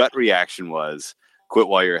gut reaction was, quit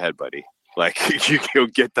while you're ahead, buddy. Like, you'll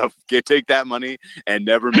take that money and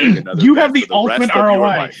never make another. You have the ultimate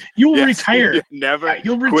ROI. You'll retire.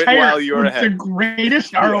 You'll retire while you're with ahead. The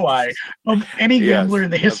greatest ROI of any gambler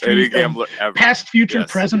in the history of ever. Past, future,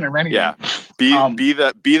 present, or anything. Yeah. Be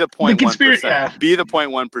the 0.1%. Yeah. Be the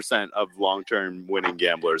 0.1% of long-term winning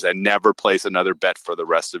gamblers, and never place another bet for the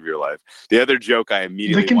rest of your life. The other joke I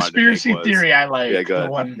immediately the conspiracy wanted to make was, theory I like. Yeah,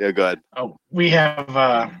 go ahead. We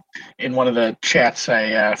have in one of the chats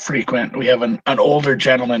I frequent, we have an older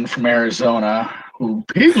gentleman from Arizona who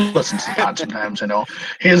he listens to God sometimes. I know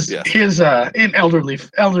his an elderly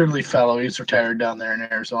fellow. He's retired down there in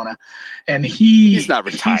Arizona, and he's not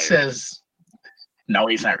retired. He says, no,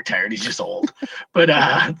 he's not retired. He's just old. But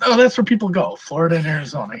that's where people go, Florida and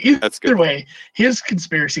Arizona. Either way, his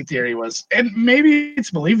conspiracy theory was, and maybe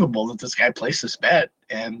it's believable that this guy placed this bet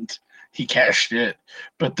and he cashed it.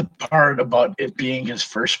 But the part about it being his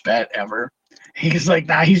first bet ever, he's like,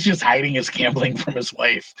 nah, he's just hiding his gambling from his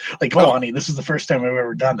wife. Like, oh, honey, this is the first time I've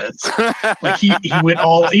ever done this. Like he went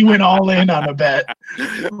all in on a bet.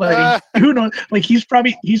 Like, who knows? Like he's back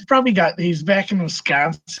in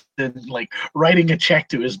Wisconsin, like writing a check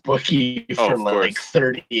to his bookie for like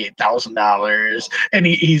 $38,000, and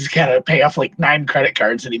he's got to pay off like 9 credit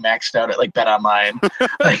cards that he maxed out at like Bet Online.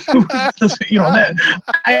 Like,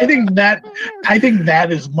 that I think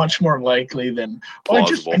that is much more likely than. Well,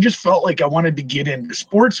 I just felt like I wanted to get into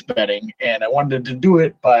sports betting, and I wanted to do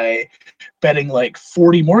it by betting like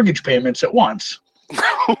 40 mortgage payments at once.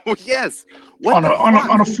 Yes. On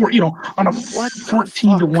a 14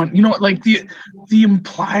 to 1, like the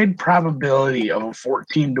implied probability of a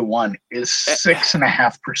 14 to 1 is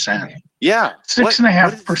 6.5%. Yeah.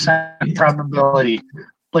 6.5% probability.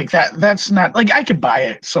 Like that's not, like, I could buy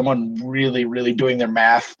it. Someone really, really doing their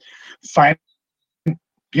math,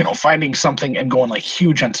 finding something and going like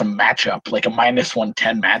huge on some matchup, like a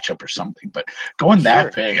 -110 matchup or something. But going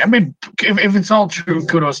that big, I mean, if it's all true,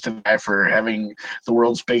 kudos to the guy for having the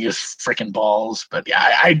world's biggest freaking balls. But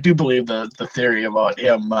yeah, I do believe the theory about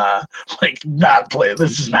him not play.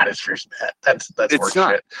 This is not his first bet. That's it's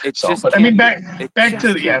not. Shit. It's so, just. But I mean, back to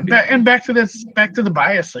the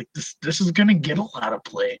bias. Like this is gonna get a lot of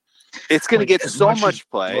play. It's gonna get so much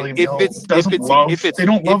play if they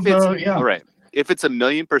don't love right. If it's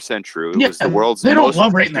 1,000,000% true, it was the world's. They don't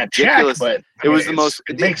love writing that check, but it was the most.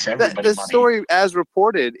 It makes everybody the money. Story, as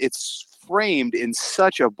reported, it's framed in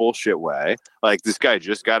such a bullshit way. Like, this guy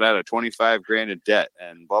just got out of 25 grand in debt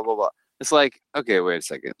and blah blah blah. It's like, okay, wait a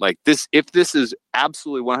second. Like, this, if this is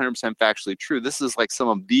absolutely 100% factually true, this is like some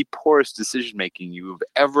of the poorest decision making you've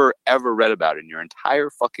ever read about in your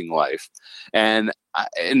entire fucking life, and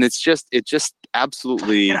it just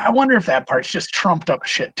absolutely. And I wonder if that part's just trumped up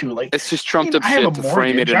shit too. Like, it's just trumped up shit to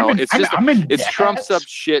frame it. It's trumps up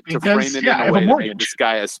shit to frame it in a way to make this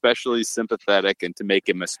guy especially sympathetic and to make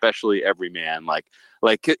him especially everyman.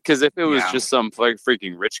 Because if it was just some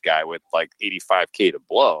freaking rich guy with like $85K to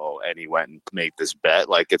blow and he went and make this bet.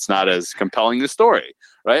 Like, it's not as compelling a story,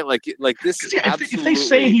 right? Like this is if they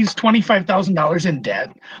say he's $25,000 in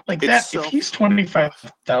debt, like that, so, if he's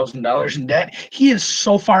 $25,000 in debt, he is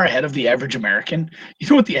so far ahead of the average American. You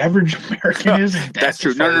know what the average American is in debt? That's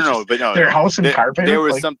true. No, but no, their house and carpet. There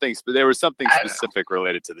was something specific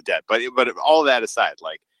related to the debt, but all that aside,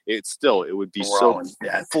 like, it would be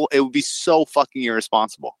it would be so fucking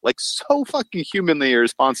irresponsible, like so fucking humanly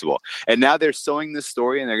irresponsible. And now they're sewing this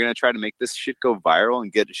story, and they're gonna try to make this shit go viral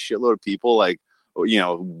and get a shitload of people like,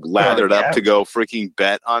 lathered up to go freaking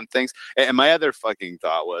bet on things. And my other fucking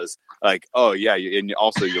thought was like, oh yeah, and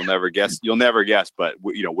also you'll never guess, but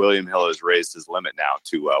William Hill has raised his limit now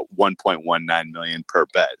to 1.19 million per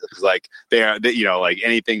bet. It's like they like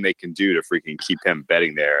anything they can do to freaking keep him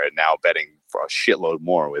betting there, and now betting for a shitload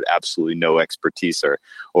more with absolutely no expertise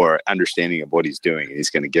or understanding of what he's doing, and he's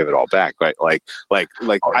going to give it all back. Right? I'm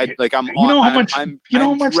how much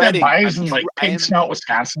that buys in like Pig Snout,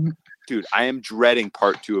 Wisconsin. Dude, I am dreading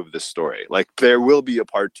part 2 of this story. Like, there will be a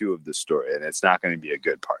part 2 of this story, and it's not going to be a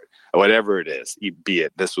good part. Whatever it is, be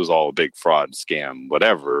it this was all a big fraud scam,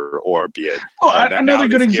 whatever, or be it another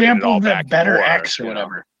good example of that Better X or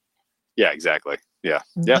whatever. Yeah, exactly. Yeah,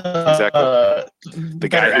 exactly. The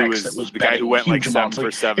guy who went like 7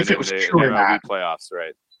 for 7 in the MLB playoffs,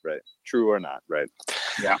 right? True or not, right?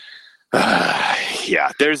 Yeah.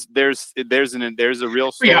 Yeah, there's a real story, and there's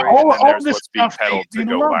this what's being stuff, peddled to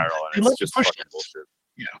go viral, and it's just fucking bullshit.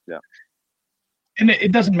 Yeah. And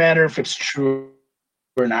it doesn't matter if it's true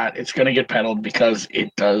or not. It's going to get peddled because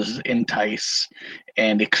it does entice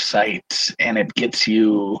and excite, and it gets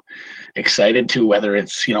you excited too, whether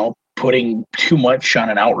it's putting too much on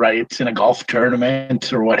an outright in a golf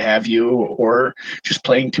tournament or what have you, or just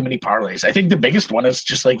playing too many parlays. I think the biggest one is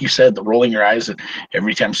just like you said, the rolling your eyes at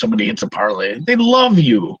every time somebody hits a parlay. They love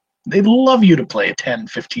you. They love you to play a 10,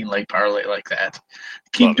 15 leg parlay like that.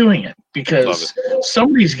 Keep doing it because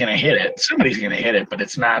somebody's going to hit it. Somebody's going to hit it, but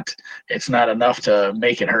it's not enough to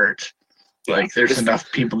make it hurt. Like there's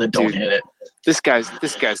enough people that don't hit it. This guy's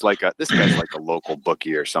like a local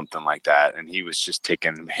bookie or something like that, and he was just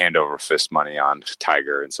taking hand over fist money on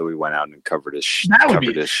Tiger, and so we went out and covered his shit at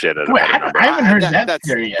a better number. I haven't heard that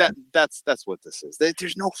theory yet. That's what this is.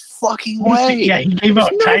 There's no fucking way. Yeah, he gave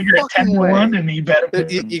out Tiger at 10-1, and he bet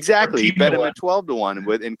him exactly. He bet him at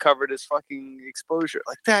 12-1 and covered his fucking exposure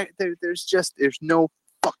like that. There's no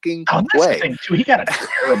fucking way. The thing too. He got a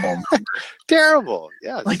terrible number. Terrible.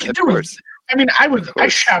 Yeah. Like there was. I mean, I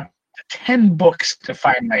shopped 10 books to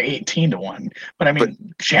find my 18-1, but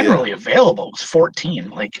generally available was 14.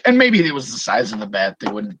 Like, and maybe it was the size of the bet;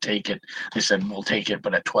 they wouldn't take it. They said we'll take it,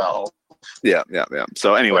 but at 12. Yeah.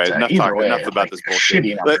 So anyway, enough about this bullshit.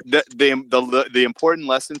 The important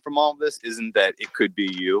lesson from all of this isn't that it could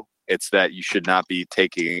be you. It's that you should not be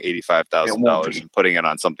taking $85,000 and putting it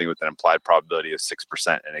on something with an implied probability of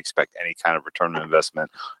 6% and expect any kind of return on investment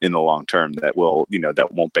in the long term that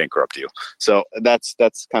won't bankrupt you. So that's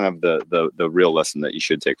kind of the real lesson that you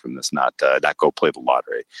should take from this, not go play the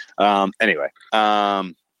lottery. Anyway,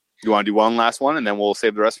 you want to do one last one and then we'll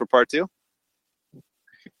save the rest for part 2?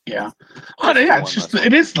 Yeah.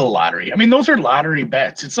 It is the lottery. I mean, those are lottery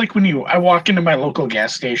bets. It's like when I walk into my local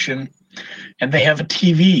gas station and they have a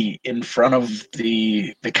TV in front of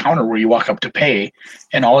the counter where you walk up to pay,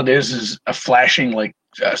 and all it is a flashing, like,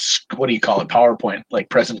 what do you call it, PowerPoint, like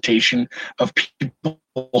presentation of people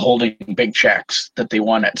holding big checks that they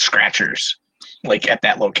won at scratchers, like at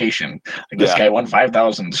that location. Like this guy won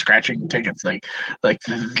 5,000 scratching tickets. Like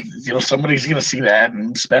somebody's gonna see that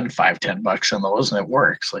and spend $5-10 on those, and it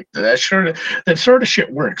works. Like that sort of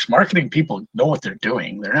shit works. Marketing people know what they're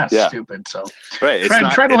doing. They're not stupid. So try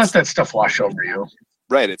to let that stuff wash over you.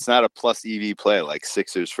 Right. It's not a plus EV play like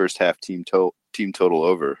Sixers first half team total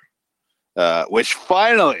over. Which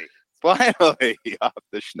finally off the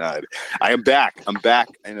schneid. I'm back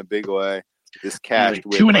in a big way. This cashed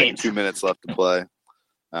with 2 minutes left to play. 2.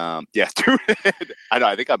 I know.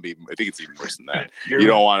 I think it's even worse than that. You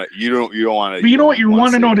don't want to. You don't want to. But you know what? You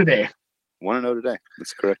want to know today. Want to know today?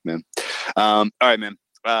 That's correct, man. All right, man.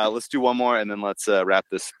 Let's do one more, and then let's wrap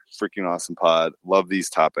this freaking awesome pod. Love these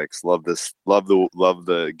topics. Love this. Love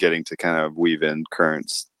the getting to kind of weave in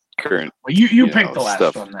current. Well, you picked the last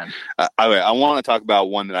stuff. one then. I want to talk about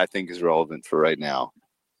one that I think is relevant for right now.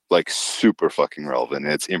 Like super fucking relevant.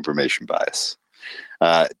 It's information bias.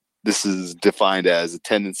 This is defined as a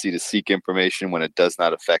tendency to seek information when it does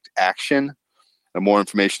not affect action. And more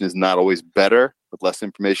information is not always better. With less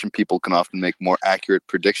information, people can often make more accurate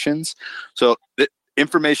predictions. So the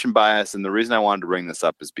information bias, and the reason I wanted to bring this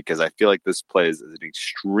up is because I feel like this plays an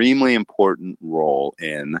extremely important role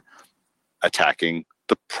in attacking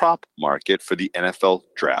the prop market for the NFL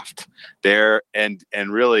draft. There and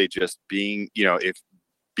really just being, if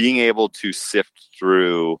being able to sift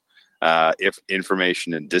through if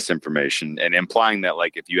information and disinformation, and implying that,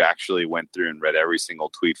 like, if you actually went through and read every single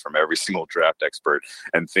tweet from every single draft expert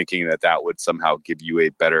and thinking that would somehow give you a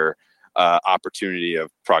better opportunity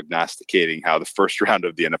of prognosticating how the first round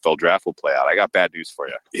of the NFL draft will play out. I got bad news for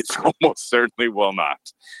you. It's almost certainly will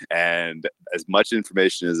not. And as much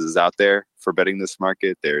information as is out there for betting this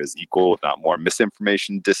market, there is equal, if not more,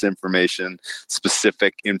 misinformation, disinformation,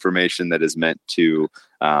 specific information that is meant to,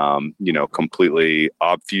 completely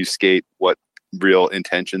obfuscate what real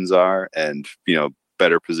intentions are, and,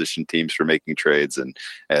 better position teams for making trades and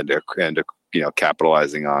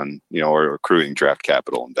capitalizing on, or accruing draft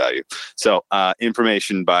capital and value. So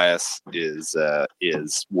information bias is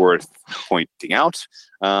worth pointing out.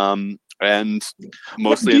 And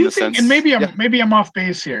mostly in the sense, and maybe I'm off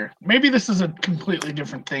base here. Maybe this is a completely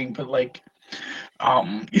different thing, but like,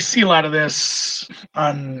 you see a lot of this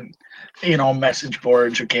on, message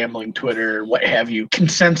boards or gambling Twitter, what have you,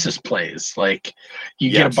 consensus plays. Like,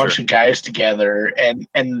 you get a bunch of guys together and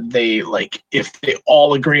they, like, if they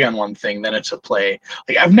all agree on one thing, then it's a play.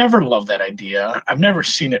 Like, I've never loved that idea. I've never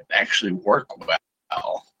seen it actually work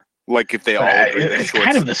well. Like, if they all agree, it's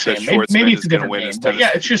kind of the same. Maybe it's a different game, but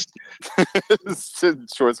yeah, it's just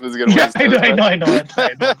Schwartzman's going to win. I know.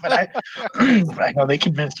 But I know they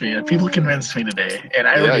convinced me. People convinced me today, and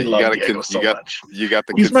I really love Diego so much. You got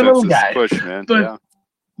the He's my little guy. Push, man.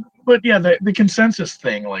 But yeah, the consensus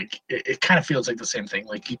thing, like, it kind of feels like the same thing.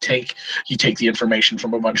 Like, you take the information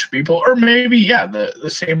from a bunch of people, or maybe the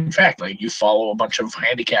same fact. Like, you follow a bunch of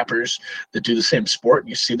handicappers that do the same sport, and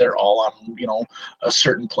you see they're all on a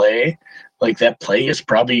certain play. Like, that play is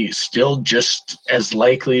probably still just as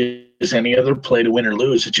likely as any other play to win or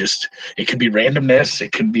lose. It could be randomness.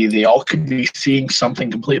 It could be they all could be seeing something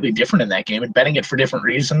completely different in that game and betting it for different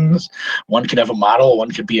reasons. One could have a model. One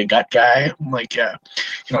could be a gut guy. Like,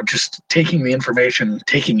 just taking the information,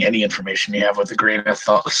 taking any information you have with a grain of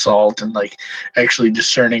salt, and like actually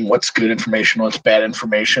discerning what's good information, what's bad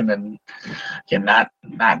information, and not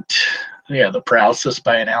the paralysis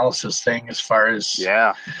by analysis thing as far as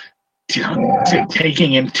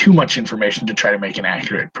taking in too much information to try to make an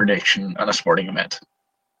accurate prediction on a sporting event.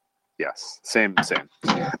 Yes, same.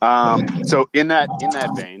 So in that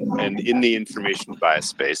vein, and in the information bias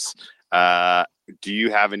space, do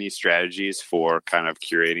you have any strategies for kind of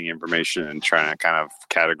curating information and trying to kind of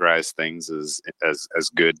categorize things as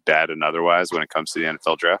good, bad, and otherwise when it comes to the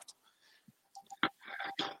NFL draft?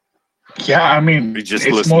 Yeah, I mean, we just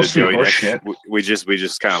it's mostly horseshit. We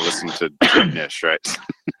just kind of listen to Nish, right?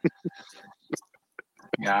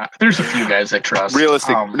 Yeah, there's a few guys I trust.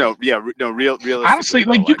 Realistic, realistic. Honestly,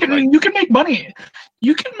 like, you can make money.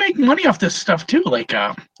 You can make money off this stuff too. Like,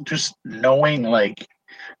 just knowing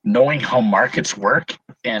how markets work,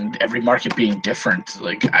 and every market being different.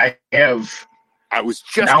 Like, I was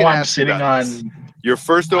just now I'm sitting on your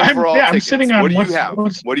first overall. I'm sitting on. What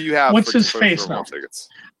do you have? What's his face now? Tickets?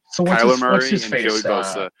 So what's his face? Joey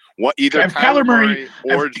Bosa. Either Kyler Murray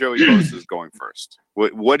or Joey Bosa is going first.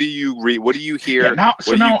 What do you read? What do you hear? Yeah,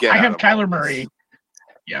 now I have Kyler Murray.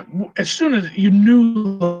 Yeah, as soon as you knew,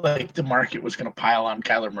 like, the market was going to pile on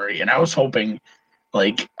Kyler Murray, and I was hoping,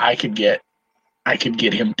 like, I could get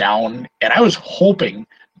him down, and I was hoping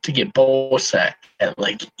to get Bosa at,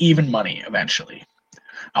 like, even money eventually.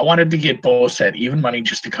 I wanted to get Bosa at even money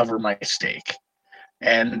just to cover my stake.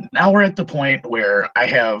 And now we're at the point where I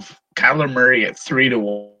have Kyler Murray at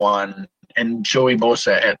 3-1 and Joey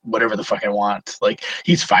Bosa at whatever the fuck I want. Like,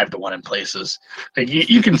 he's 5-1 in places. Like,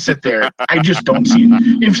 you can sit there. I just don't see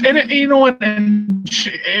it. You know what? And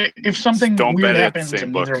if something weird happens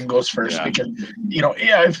and neither of them goes first, because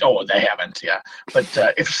they haven't. Yeah,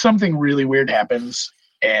 but if something really weird happens,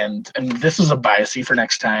 and this is a biasy for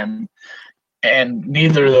next time, and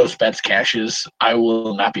neither of those bets cashes, I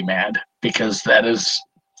will not be mad, because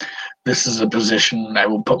this is a position I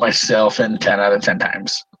will put myself in 10 out of 10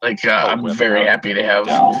 times. Like, I'm very happy to have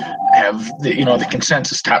the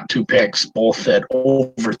consensus top two picks both at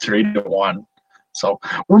over 3-1. So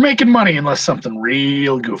we're making money unless something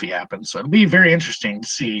real goofy happens. So it'll be very interesting to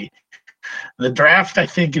see. The draft, I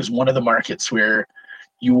think, is one of the markets where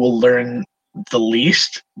you will learn the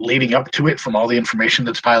least leading up to it from all the information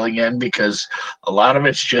that's piling in, because a lot of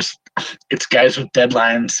it's guys with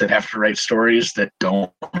deadlines that have to write stories that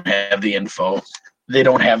don't have the info. They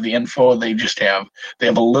don't have the info. They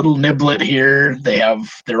have a little niblet here. They have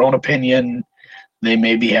their own opinion. They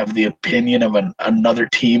maybe have the opinion of another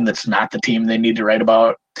team that's not the team they need to write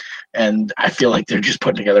about. And I feel like they're just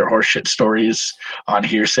putting together horseshit stories on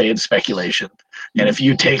hearsay and speculation. And if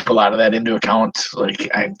you take a lot of that into account, like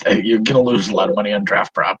you're gonna lose a lot of money on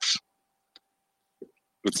draft props.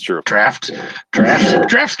 It's true. Drafts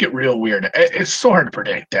get real weird. It's so hard to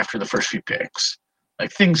predict after the first few picks.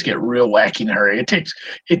 Like things get real wacky in a hurry. It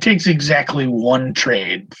takes exactly one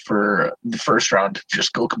trade for the first round to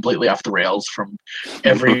just go completely off the rails from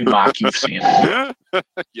every mock you've seen.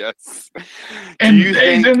 Yes.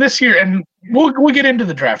 And this year, and we'll get into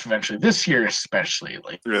the draft eventually. This year especially,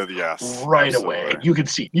 like yes, right absolutely. away,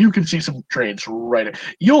 you can see some trades right.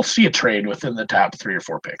 You'll see a trade within the top 3 or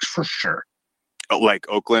 4 picks for sure. Like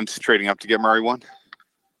Oakland trading up to get Murray 1?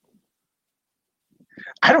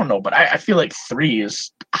 I don't know, but I feel like 3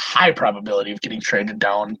 is a high probability of getting traded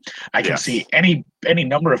down. I can see any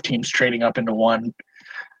number of teams trading up into 1.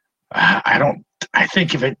 I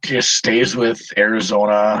think if it just stays with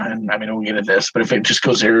Arizona, and I mean we'll get into this, but if it just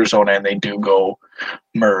goes Arizona and they do go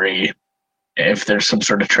Murray, if there's some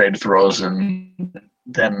sort of trade with Rosen,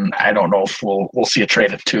 then I don't know if we'll see a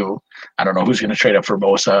trade at 2. I don't know who's going to trade up for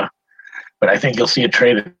Bosa. But I think you'll see a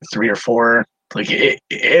trade at 3 or 4. Like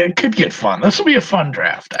it could get fun. This will be a fun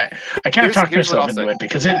draft. I kind of talked myself into it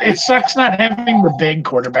because it sucks not having the big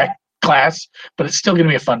quarterback class, but it's still going to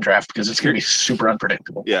be a fun draft because it's going to be super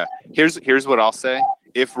unpredictable. Yeah. Here's what I'll say.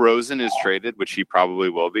 If Rosen is traded, which he probably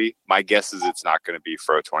will be, my guess is it's not going to be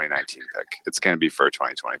for a 2019 pick. It's going to be for a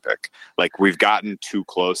 2020 pick. Like we've gotten too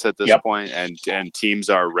close at this point, and teams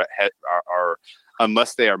are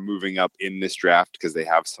unless they are moving up in this draft because they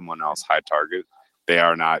have someone else high target, they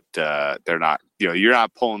are not. They're not. You're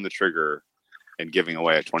not pulling the trigger and giving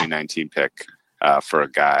away a 2019 pick for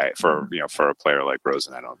a guy for a player like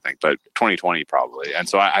Rosen. I don't think, but 2020 probably. And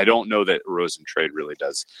so I don't know that Rosen trade really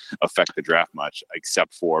does affect the draft much,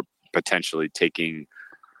 except for potentially taking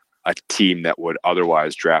a team that would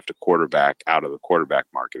otherwise draft a quarterback out of the quarterback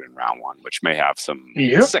market in round 1, which may have some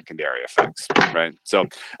secondary effects, right? So,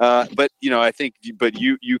 but I think, but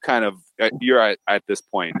you kind of, you're at this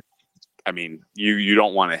point. I mean, you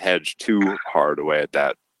don't want to hedge too hard away at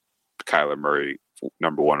that Kyler Murray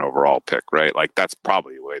number 1 overall pick, right? Like that's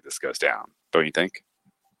probably the way this goes down, don't you think?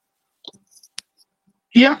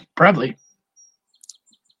 Yeah, probably.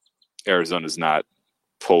 Arizona's not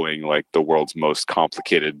pulling like the world's most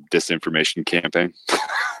complicated disinformation campaign.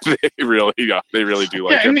 they really do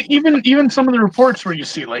like it. And even some of the reports where you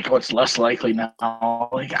see like what's less likely now,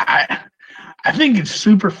 like I think it's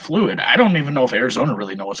super fluid. I don't even know if Arizona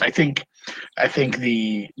really knows. I think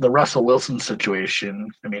the Russell Wilson situation,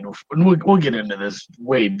 I mean we'll get into this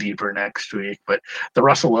way deeper next week, but the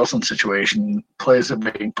Russell Wilson situation plays a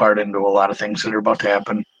big part into a lot of things that are about to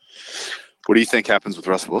happen. What do you think happens with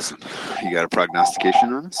Russell Wilson? You got a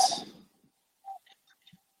prognostication on this?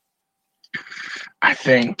 I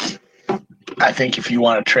think if you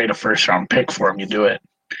want to trade a first round pick for him, you do it.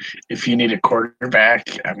 If you need a quarterback,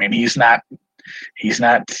 I mean he's not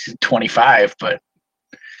 25, but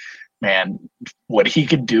man, what he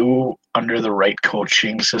could do under the right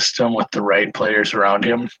coaching system with the right players around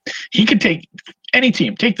him, he could take any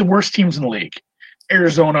team, take the worst teams in the league.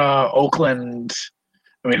 Arizona, Oakland,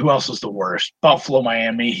 I mean, who else is the worst? Buffalo,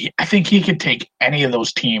 Miami. I think he could take any of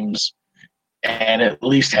those teams and at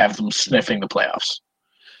least have them sniffing the playoffs.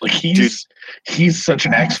 Like he's such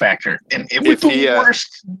an X factor, and with the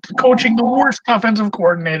worst coaching, the worst offensive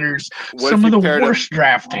coordinators, some of the worst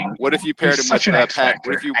drafting. What if you paired him with Pat?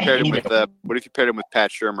 What if you paired him with Pat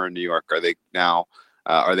Shurmur in New York? Are they now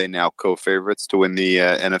co-favorites to win the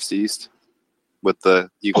NFC East with the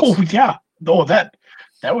Eagles? Oh yeah,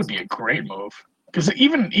 that would be a great move. Because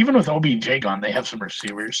even with OBJ gone, they have some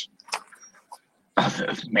receivers.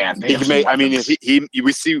 Man, he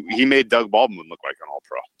made Doug Baldwin look like an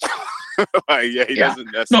all-pro.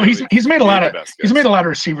 Doesn't necessarily. No, he's made a lot of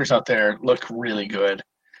receivers out there look really good.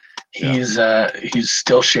 He's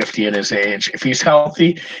still shifty at his age. If he's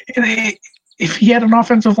healthy, if he had an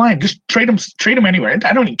offensive line, just trade him anywhere.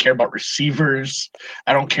 I don't even care about receivers.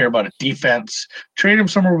 I don't care about a defense. Trade him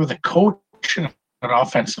somewhere with a coach and an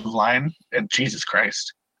offensive line, and Jesus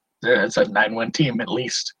Christ, it's a 9-win team at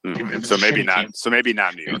least. So maybe not. Team. So maybe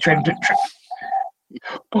not New York.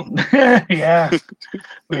 Yeah,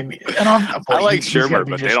 maybe. I like Shurmur,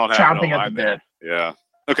 but they don't have no line there. Yeah.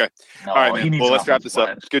 Okay. No, all right, man. Well, let's wrap this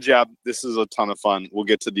up. Good job. This is a ton of fun. We'll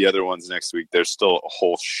get to the other ones next week. There's still a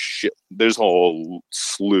whole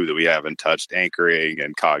slew that we haven't touched, anchoring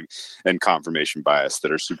and confirmation bias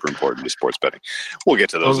that are super important to sports betting. We'll get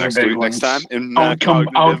to those next time. And outcome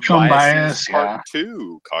bias part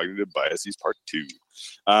 2. Cognitive biases part 2.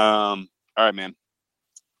 All right, man.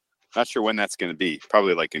 Not sure when that's going to be.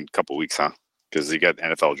 Probably like in a couple weeks, huh? because you got the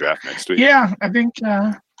NFL draft next week. Yeah, I think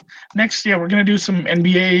next year we're going to do some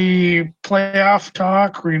NBA playoff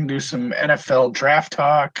talk. We're going to do some NFL draft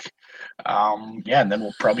talk. And then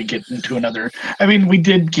we'll probably get into another. I mean, we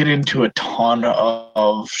did get into a ton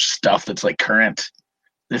of stuff that's like current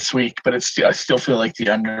this week, but I still feel like the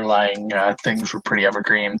underlying things were pretty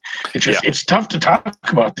evergreen. It's tough to talk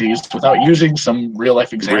about these without using some real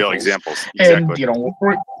life examples. Real examples, exactly. And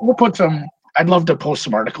we'll put some. I'd love to post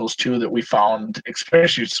some articles too that we found,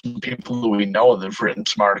 especially some people who we know that have written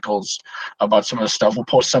some articles about some of the stuff. We'll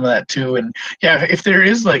post some of that too. And yeah, if there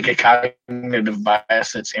is like a cognitive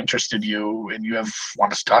bias that's interested you and you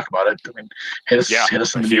want us to talk about it, I mean, hit us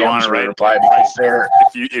in the DMs or reply, because there.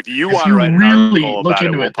 If you want to write an really article look about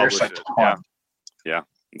into we'll it, there's publish a it. ton. Yeah,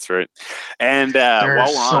 that's right. And there while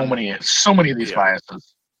are we're so many of these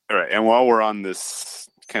biases. All right, and while we're on this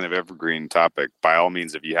kind of evergreen topic, by all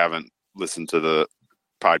means, if you haven't listened to the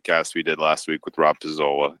podcast we did last week with Rob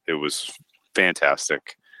Pizzola, it was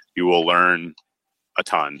fantastic. You will learn a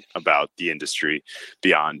ton about the industry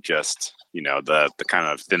beyond just, the kind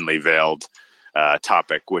of thinly veiled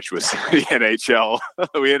topic, which was the NHL.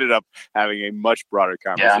 We ended up having a much broader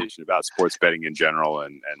conversation about sports betting in general,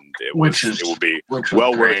 and it will be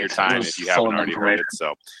well worth your time if you haven't already heard it.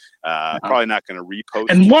 So probably not going to repost.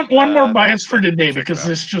 And one more bias for today, because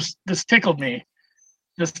this tickled me.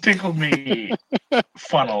 This tickled me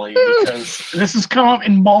funnily, because this has come up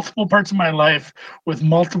in multiple parts of my life with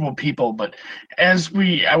multiple people. But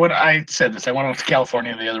I said this, I went out to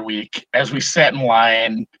California the other week. As we sat in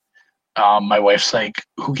line, my wife's like,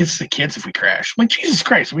 "Who gets the kids if we crash?" I'm like, Jesus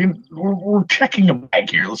Christ, we're checking a bag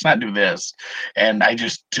here. Let's not do this. And I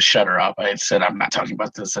just, to shut her up, I said, "I'm not talking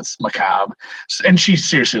about this. That's macabre." And she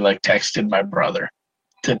seriously texted my brother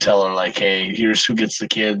to tell her, hey, here's who gets the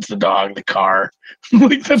kids, the dog, the car.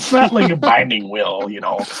 That's not like a binding will,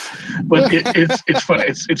 But it's funny.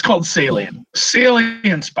 It's called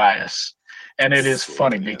salience bias. And it is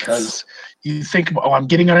funny because you think about, I'm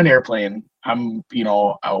getting on an airplane.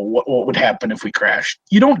 What would happen if we crashed?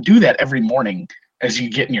 You don't do that every morning as you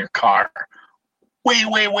get in your car.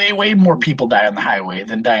 Way more people die on the highway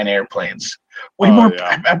than die in airplanes. More.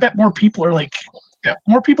 Yeah. I bet more people are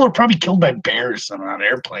more people are probably killed by bears than on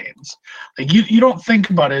airplanes. You don't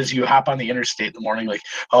think about it as you hop on the interstate in the morning,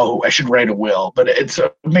 oh, I should write a will. But it's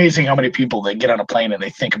amazing how many people they get on a plane and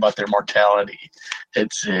they think about their mortality.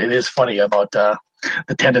 It is funny about the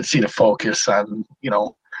tendency to focus on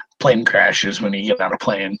plane crashes when you get on a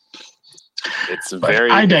plane.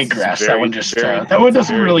 I digress. That one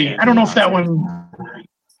doesn't really. I don't know if that one.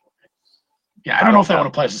 Yeah, I don't know if that one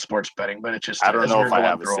applies to sports betting, but it just. I don't know if I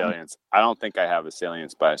have a salience. I don't think I have a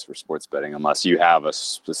salience bias for sports betting unless you have a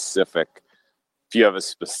specific. If you have a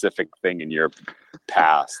specific thing in your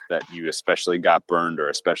past that you especially got burned or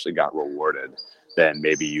especially got rewarded, then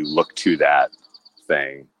maybe you look to that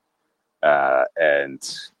thing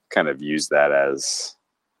and kind of use that as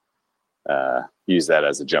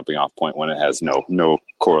a jumping off point when it has no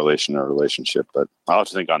correlation or relationship. But I'll have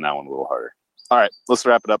to think on that one a little harder. All right, let's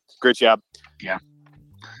wrap it up. Great job. Yeah.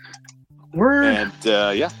 We'll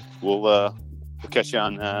catch you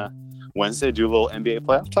on Wednesday. Do a little NBA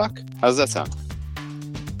playoff talk. How does that sound?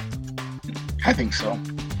 I think so. All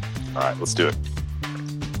right, let's do it.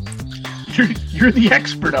 You're the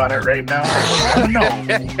expert on it right now. I don't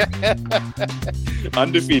know.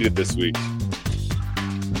 Undefeated this week.